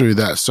lost through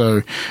that.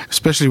 So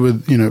especially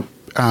with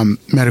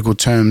medical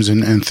terms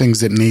and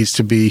things that needs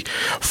to be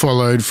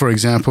followed, for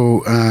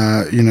example,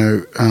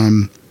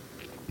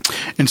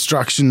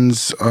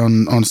 instructions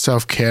on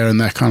self-care and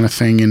that kind of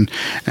thing,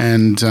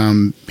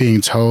 and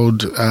being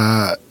told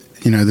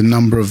the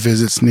number of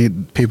visits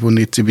people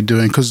need to be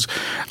doing, because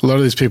a lot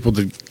of these people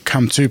that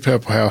come to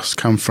Purple House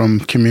come from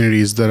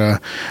communities that are,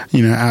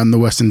 out in the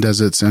Western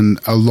Deserts and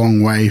a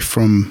long way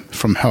from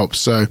help.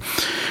 So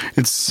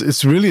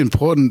it's really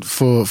important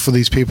for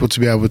these people to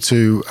be able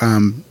to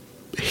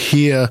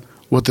hear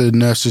what the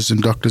nurses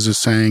and doctors are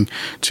saying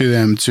to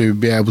them, to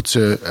be able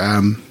to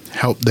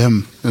help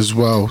them as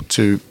well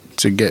to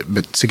get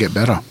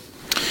better.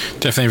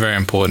 Definitely very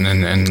important,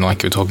 and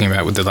like you're talking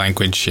about with the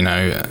language,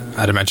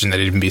 I'd imagine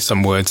there'd even be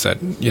some words that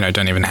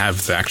don't even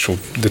have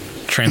the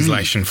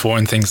translation for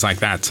and things like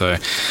that. So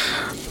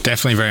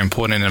definitely very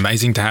important and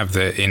amazing to have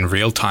in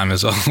real time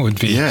as well. It'd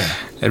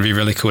be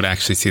really cool to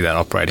actually see that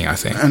operating, I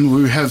think. And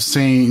we have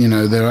seen,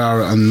 there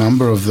are a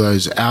number of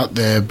those out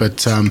there,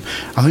 but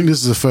I think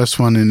this is the first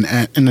one in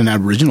an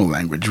Aboriginal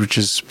language, which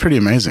is pretty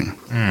amazing.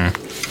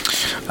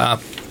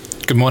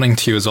 Good morning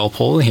to you as well,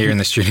 Paul, here in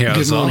the studio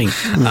as well. Good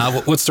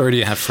morning. What story do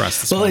you have for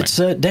us this morning?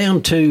 Well, it's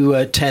down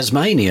to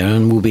Tasmania,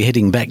 and we'll be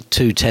heading back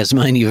to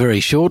Tasmania very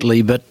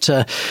shortly, but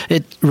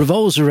it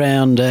revolves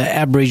around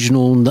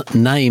Aboriginal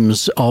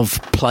names of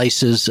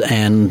places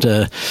and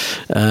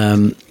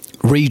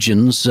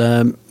regions,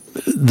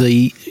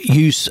 the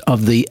use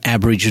of the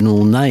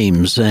Aboriginal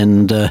names,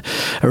 and a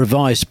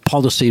revised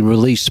policy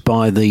released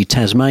by the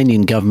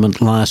Tasmanian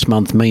government last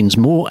month means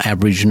more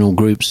Aboriginal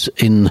groups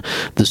in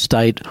the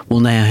state will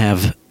now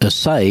have a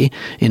say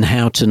in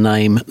how to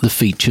name the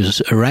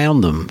features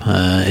around them.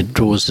 It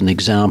draws an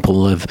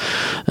example of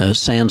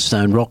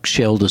sandstone rock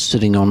shelters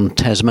sitting on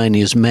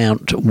Tasmania's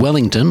Mount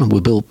Wellington, were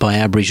built by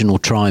Aboriginal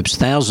tribes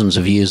thousands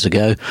of years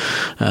ago,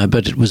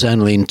 but it was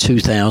only in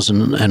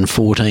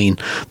 2014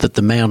 that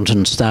the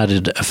mountain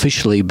started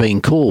officially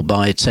being called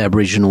by its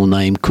Aboriginal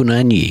name,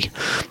 Kunanyi.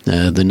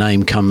 The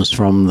name comes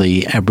from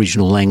the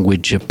Aboriginal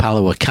language of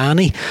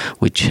Palawakani,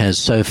 which has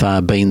so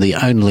far been the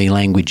only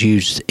language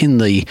used in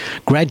the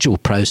gradual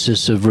process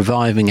of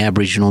reviving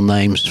Aboriginal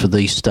names for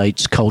the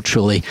state's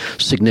culturally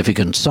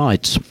significant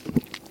sites.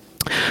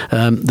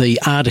 The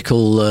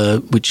article,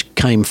 which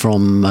came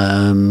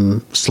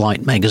from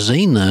Slight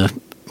magazine,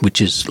 which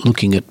is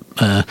looking at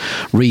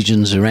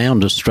regions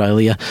around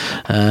Australia,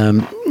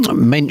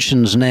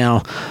 mentions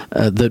now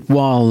that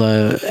while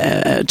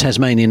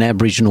Tasmanian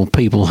Aboriginal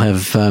people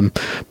have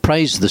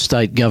praised the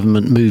state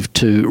government move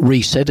to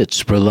reset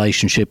its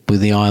relationship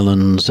with the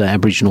island's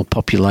Aboriginal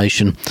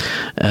population,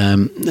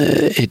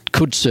 it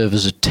could serve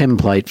as a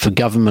template for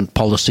government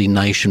policy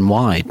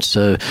nationwide.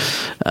 So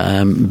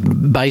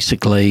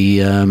basically,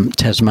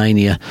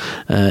 Tasmania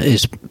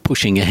is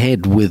pushing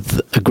ahead with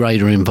a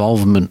greater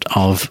involvement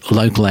of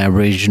local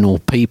Aboriginal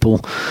people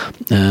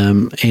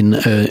in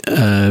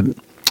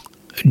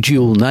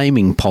dual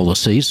naming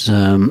policies,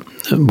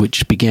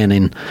 which began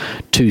in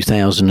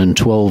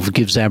 2012,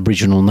 gives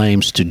Aboriginal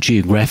names to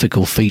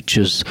geographical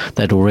features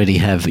that already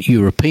have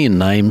European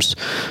names,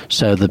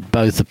 so that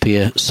both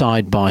appear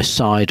side by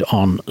side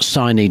on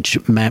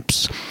signage,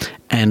 maps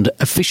and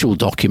official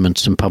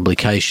documents and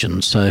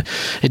publications. So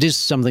it is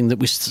something that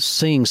we're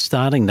seeing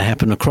starting to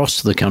happen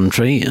across the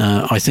country.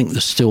 I think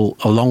there's still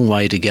a long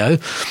way to go.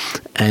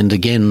 And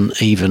again,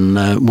 even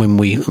when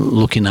we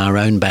look in our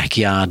own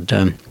backyard,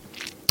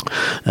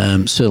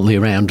 certainly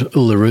around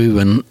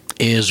Uluru and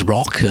Ayers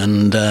Rock,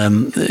 and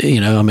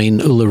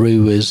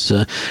Uluru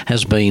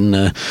has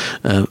been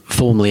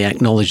formally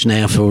acknowledged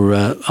now for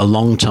a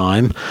long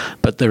time,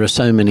 but there are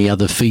so many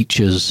other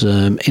features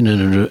in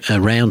and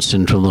around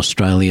Central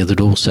Australia that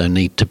also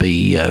need to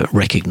be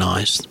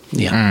recognised.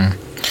 Yeah.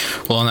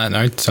 Well, on that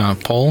note,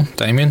 Paul,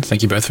 Damien,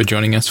 thank you both for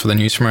joining us for the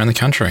news from around the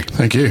country.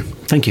 Thank you.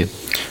 Thank you.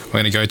 We're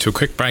going to go to a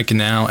quick break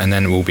now, and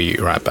then we'll be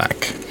right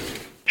back.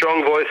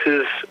 Strong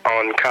Voices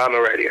on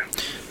Karma Radio.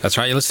 That's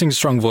right, you're listening to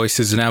Strong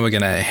Voices, and now we're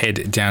going to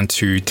head down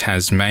to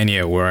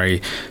Tasmania, where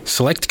a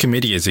select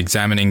committee is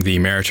examining the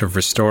merit of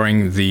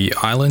restoring the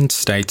island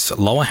state's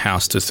lower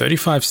house to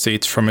 35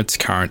 seats from its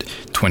current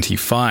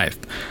 25.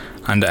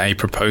 Under a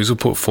proposal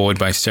put forward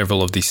by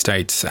several of the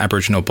state's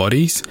Aboriginal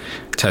bodies,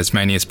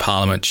 Tasmania's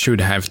Parliament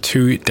should have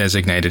 2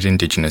 designated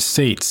Indigenous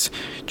seats.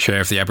 Chair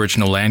of the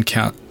Aboriginal Land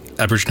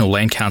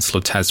Council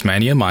of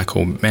Tasmania,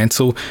 Michael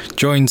Mansell,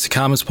 joins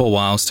Karma's Paul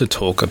Wiles to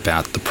talk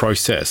about the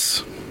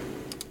process.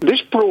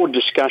 This broad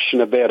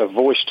discussion about a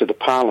voice to the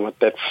Parliament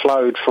that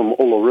flowed from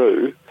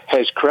Uluru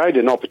has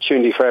created an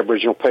opportunity for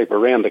Aboriginal people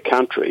around the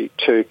country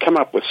to come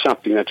up with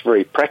something that's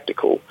very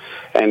practical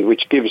and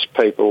which gives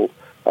people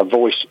a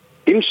voice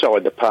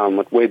inside the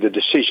Parliament where the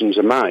decisions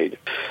are made.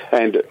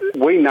 And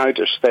we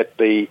noticed that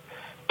the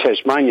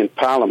Tasmanian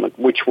Parliament,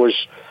 which was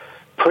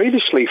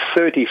previously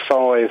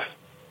 35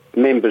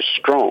 members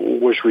strong,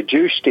 was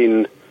reduced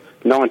in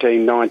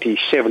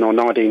 1997 or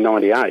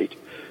 1998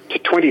 to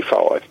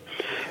 25.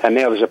 And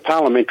now there's a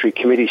parliamentary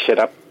committee set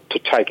up to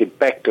take it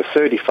back to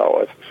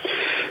 35.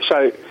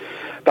 So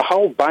the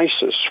whole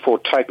basis for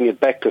taking it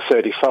back to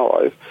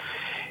 35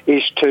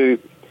 is to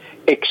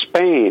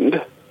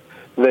expand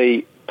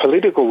the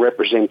political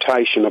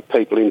representation of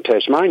people in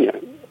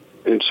Tasmania.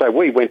 And so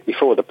we went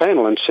before the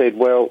panel and said,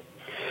 well,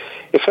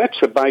 if that's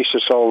the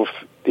basis of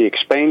the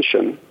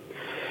expansion,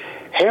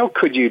 how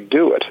could you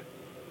do it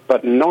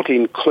but not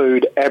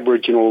include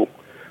Aboriginal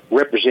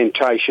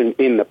representation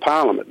in the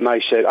Parliament? And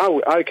they said,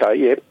 oh, okay,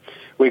 yeah,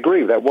 we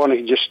agree with that. Why don't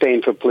you just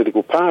stand for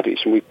political parties?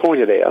 And we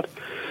pointed out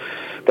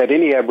that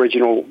any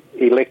Aboriginal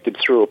elected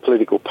through a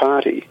political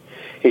party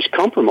is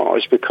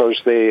compromised because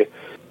their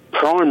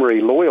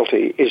primary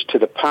loyalty is to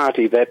the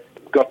party that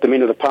got them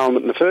into the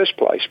Parliament in the first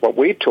place. What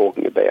we're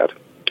talking about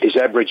is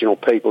Aboriginal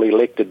people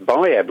elected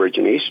by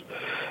Aborigines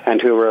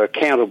and who are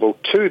accountable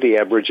to the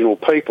Aboriginal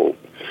people.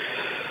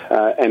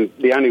 And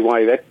the only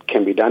way that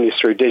can be done is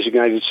through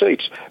designated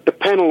seats. The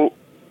panel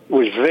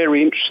was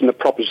very interested in the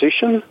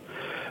proposition.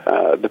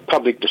 The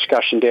public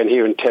discussion down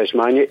here in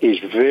Tasmania is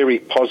very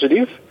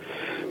positive.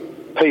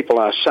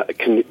 People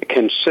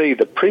can see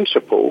the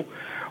principle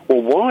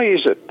Well, why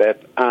is it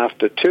that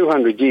after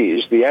 200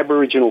 years, the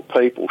Aboriginal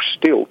people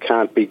still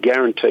can't be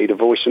guaranteed a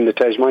voice in the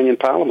Tasmanian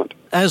Parliament?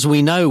 As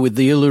we know with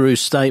the Uluru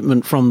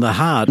Statement from the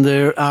Heart,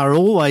 there are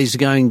always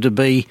going to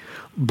be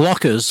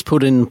blockers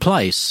put in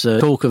place.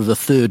 Talk of the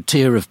third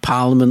tier of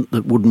Parliament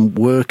that wouldn't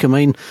work. I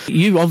mean,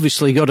 you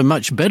obviously got a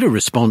much better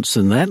response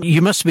than that.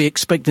 You must be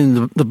expecting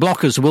the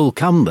blockers will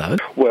come, though.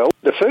 Well,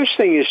 the first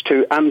thing is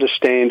to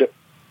understand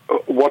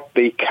what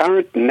the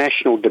current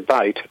national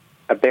debate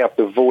about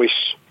the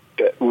voice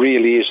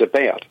really is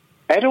about.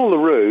 At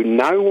Uluru,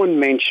 no one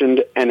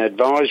mentioned an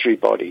advisory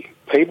body.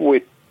 People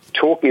were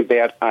talking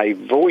about a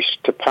voice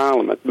to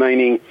Parliament,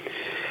 meaning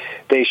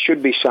there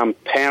should be some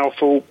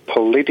powerful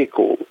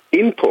political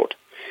input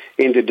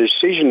into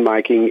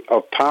decision-making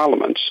of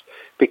parliaments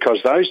because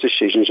those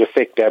decisions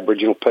affect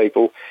Aboriginal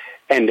people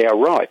and our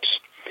rights.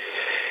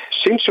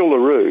 Since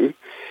Uluru,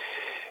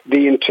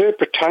 the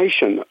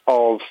interpretation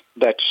of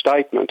that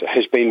statement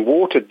has been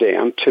watered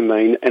down to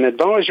mean an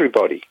advisory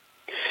body,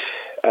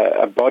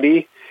 a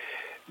body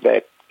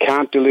that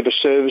can't deliver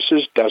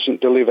services,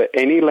 doesn't deliver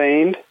any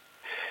land,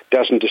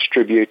 doesn't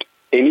distribute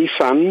any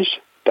funds,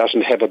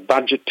 doesn't have a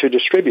budget to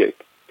distribute,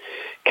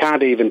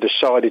 can't even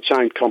decide its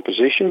own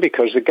composition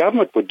because the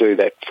government would do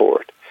that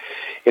for it.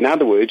 In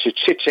other words, it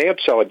sits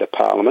outside the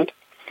Parliament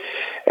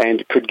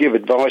and could give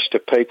advice to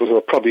people who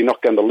are probably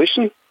not going to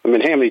listen. I mean,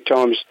 how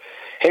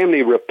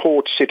many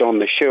reports sit on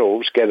the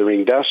shelves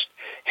gathering dust?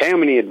 How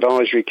many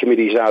advisory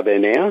committees are there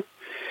now?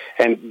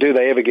 And do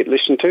they ever get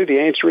listened to? The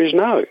answer is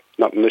no,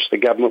 not unless the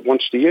government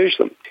wants to use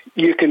them.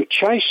 You can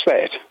chase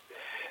that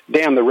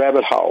down the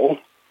rabbit hole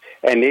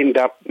and end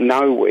up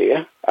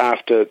nowhere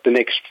after the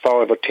next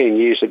 5 or 10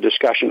 years of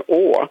discussion,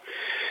 or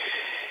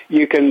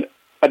you can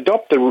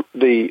adopt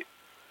the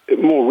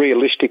more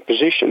realistic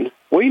position.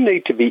 We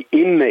need to be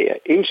in there,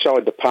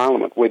 inside the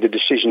Parliament, where the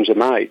decisions are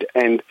made,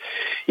 and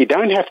you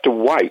don't have to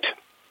wait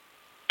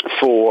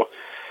for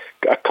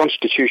a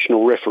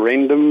constitutional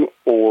referendum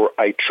or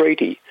a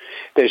treaty.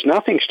 There's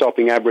nothing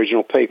stopping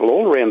Aboriginal people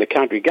all around the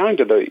country going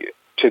to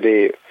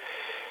their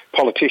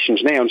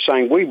politicians now and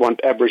saying, we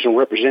want Aboriginal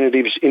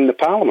representatives in the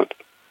Parliament.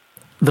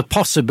 The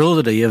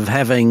possibility of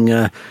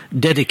having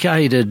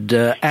dedicated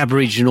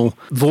Aboriginal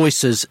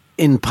voices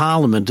in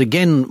Parliament,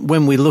 again,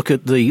 when we look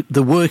at the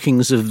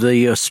workings of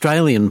the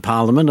Australian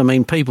Parliament, I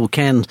mean, people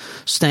can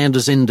stand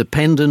as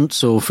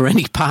independents or for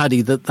any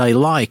party that they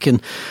like,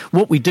 and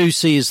what we do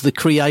see is the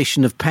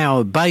creation of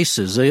power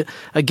bases.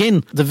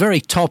 Again, the very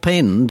top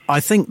end,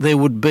 I think there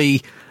would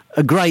be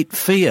a great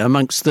fear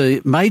amongst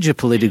the major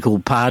political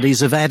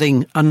parties of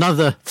adding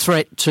another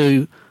threat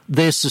to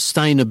their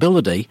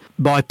sustainability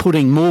by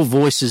putting more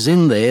voices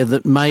in there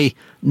that may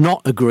not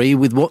agree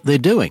with what they're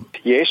doing.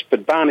 Yes,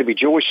 but Barnaby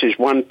Joyce is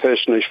one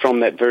person who's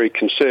from that very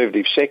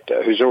conservative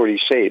sector who's already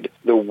said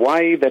the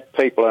way that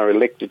people are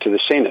elected to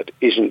the Senate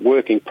isn't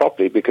working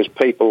properly because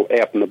people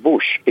out in the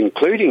bush,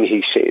 including,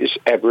 he says,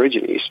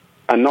 Aborigines,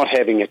 are not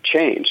having a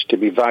chance to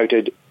be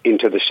voted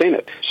into the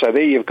Senate. So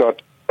there you've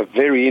got a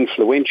very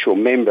influential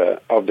member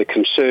of the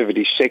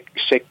conservative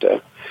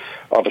sector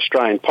of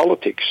Australian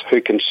politics who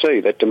can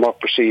see that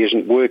democracy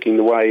isn't working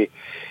the way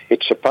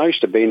it's supposed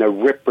to be in a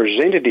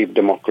representative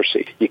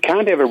democracy. You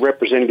can't have a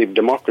representative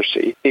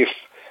democracy if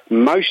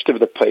most of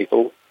the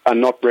people are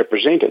not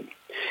represented.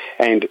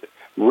 And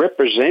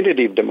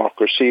representative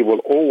democracy will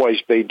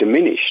always be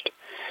diminished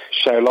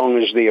so long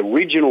as the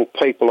original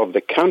people of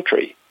the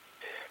country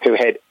who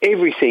had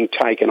everything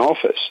taken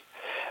off us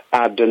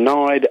are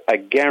denied a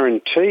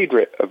guaranteed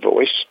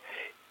voice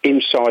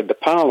inside the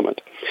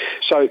Parliament.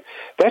 So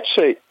that's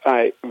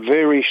a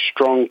very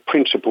strong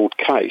principled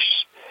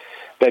case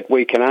that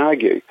we can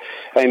argue.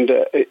 And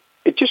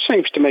it just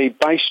seems to me,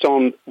 based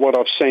on what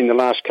I've seen the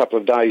last couple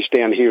of days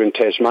down here in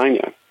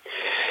Tasmania,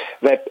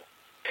 that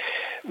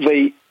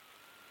the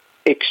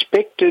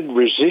expected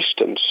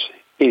resistance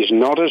is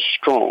not as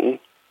strong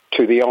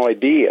to the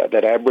idea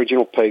that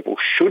Aboriginal people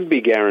should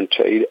be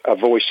guaranteed a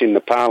voice in the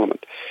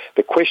Parliament.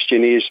 The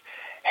question is,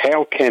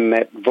 how can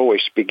that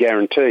voice be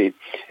guaranteed?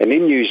 And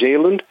in New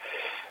Zealand,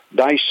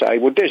 they say,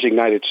 well,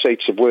 designated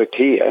seats have worked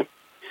here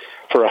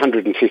for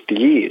 150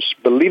 years.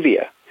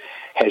 Bolivia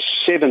has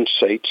 7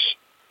 seats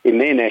in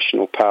their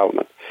national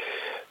parliament.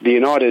 The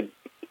United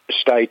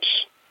States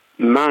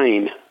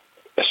Maine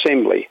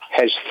Assembly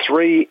has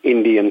 3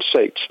 Indian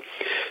seats.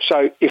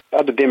 So if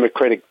other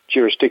democratic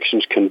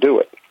jurisdictions can do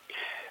it,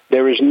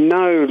 there is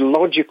no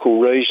logical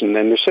reason,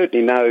 and there's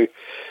certainly no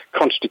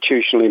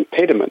constitutional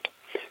impediment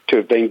to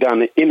have been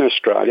done in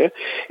Australia,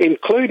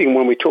 including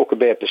when we talk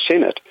about the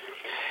Senate,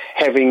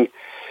 having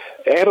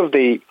out of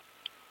the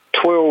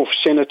 12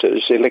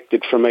 senators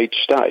elected from each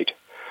state,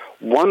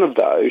 one of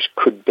those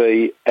could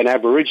be an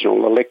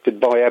Aboriginal elected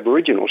by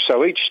Aboriginals.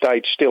 So each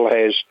state still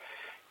has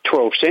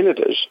 12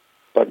 senators,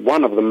 but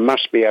one of them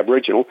must be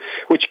Aboriginal,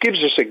 which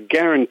gives us a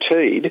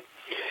guaranteed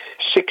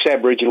 6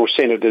 Aboriginal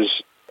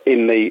senators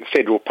in the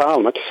federal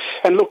parliament.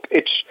 And look,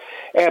 it's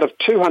out of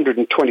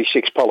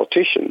 226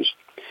 politicians.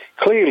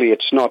 Clearly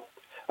it's not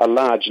a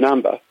large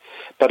number,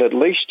 but at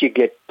least you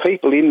get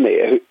people in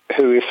there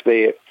who if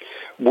they're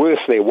worth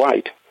their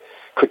weight,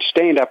 could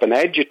stand up and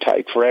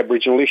agitate for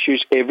Aboriginal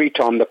issues every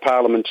time the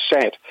Parliament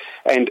sat,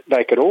 and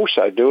they could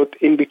also do it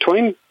in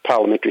between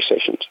parliamentary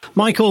sessions.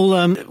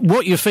 Michael,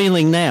 what you're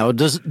feeling now,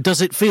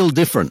 does it feel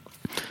different?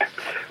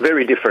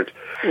 Very different.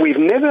 We've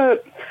never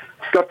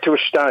got to a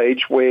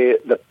stage where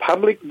the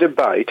public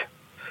debate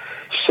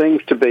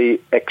seems to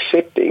be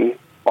accepting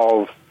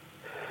of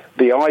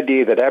the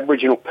idea that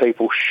Aboriginal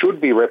people should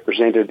be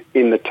represented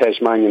in the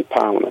Tasmanian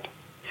Parliament.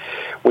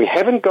 We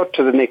haven't got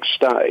to the next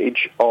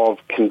stage of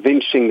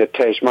convincing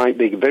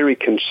the very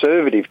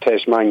conservative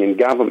Tasmanian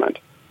government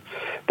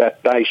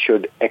that they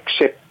should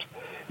accept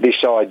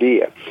this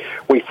idea.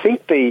 We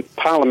think the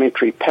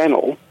parliamentary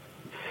panel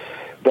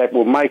that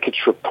will make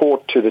its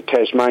report to the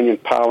Tasmanian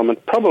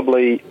Parliament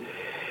probably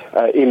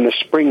in the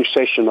spring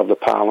session of the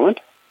Parliament,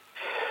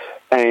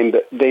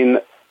 and then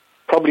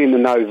probably in the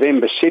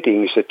November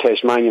sittings, the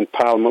Tasmanian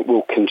Parliament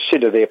will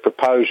consider their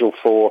proposal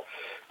for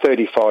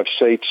 35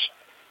 seats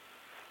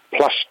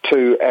plus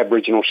 2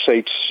 Aboriginal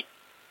seats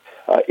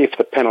if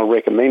the panel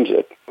recommends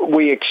it.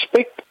 We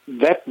expect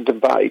that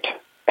debate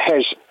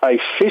has a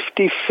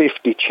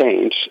 50-50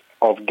 chance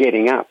of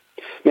getting up.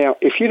 Now,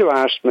 if you'd have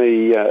asked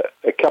me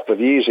a couple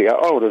of years ago,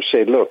 I would have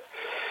said, look,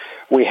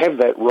 we have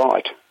that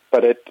right,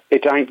 but it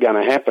ain't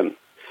going to happen,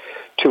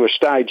 to a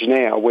stage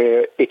now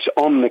where it's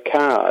on the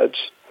cards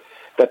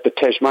that the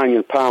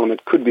Tasmanian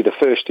Parliament could be the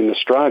first in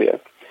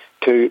Australia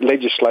to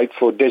legislate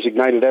for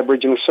designated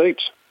Aboriginal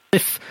seats.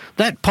 If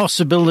that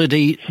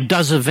possibility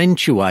does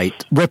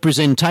eventuate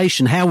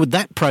representation, how would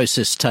that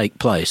process take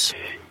place?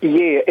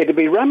 Yeah, it'd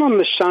be run on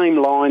the same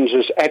lines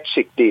as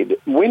ATSIC did.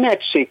 When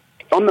ATSIC,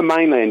 on the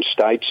mainland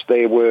states,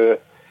 there were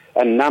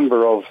a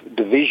number of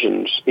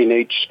divisions in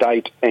each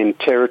state and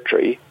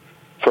territory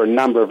for a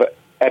number of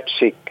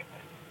ATSIC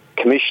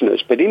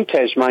commissioners, but in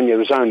Tasmania there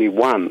was only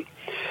one,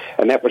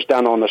 and that was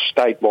done on a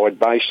statewide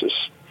basis.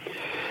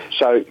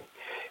 So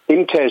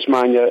in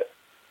Tasmania,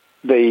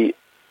 the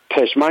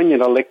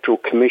Tasmanian Electoral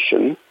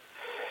Commission,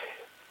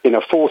 in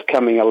a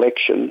forthcoming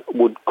election,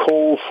 would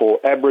call for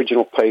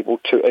Aboriginal people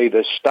to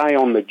either stay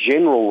on the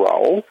general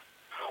roll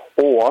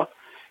or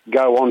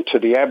go on to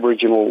the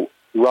Aboriginal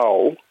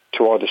roll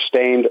to either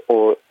stand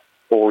or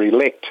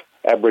elect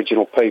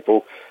Aboriginal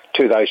people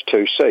to those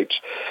 2 seats.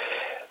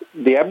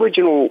 The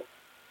Aboriginal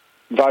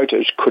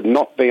voters could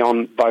not be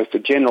on both the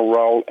general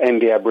roll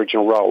and the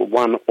Aboriginal roll,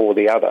 one or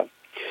the other.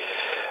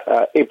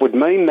 It would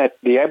mean that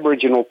the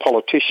Aboriginal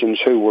politicians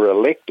who were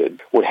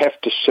elected would have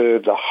to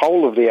serve the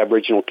whole of the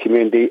Aboriginal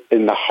community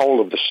in the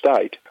whole of the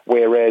state,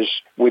 whereas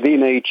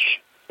within each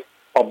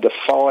of the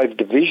 5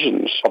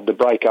 divisions of the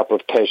breakup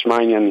of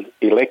Tasmanian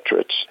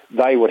electorates,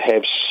 they would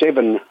have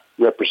 7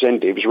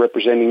 representatives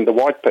representing the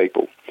white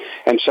people.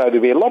 And so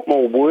there'd be a lot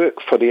more work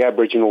for the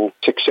Aboriginal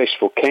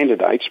successful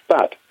candidates,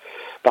 but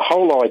the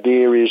whole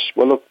idea is,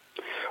 well, look,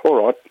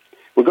 all right,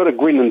 we've got to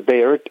grin and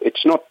bear it.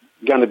 It's not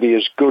going to be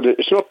as good.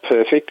 It's not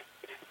perfect,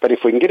 but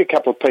if we can get a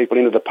couple of people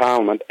into the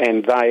Parliament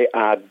and they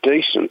are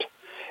decent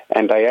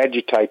and they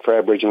agitate for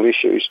Aboriginal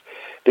issues,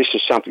 this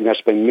is something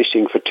that's been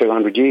missing for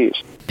 200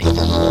 years.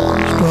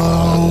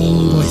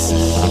 Strong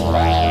voices.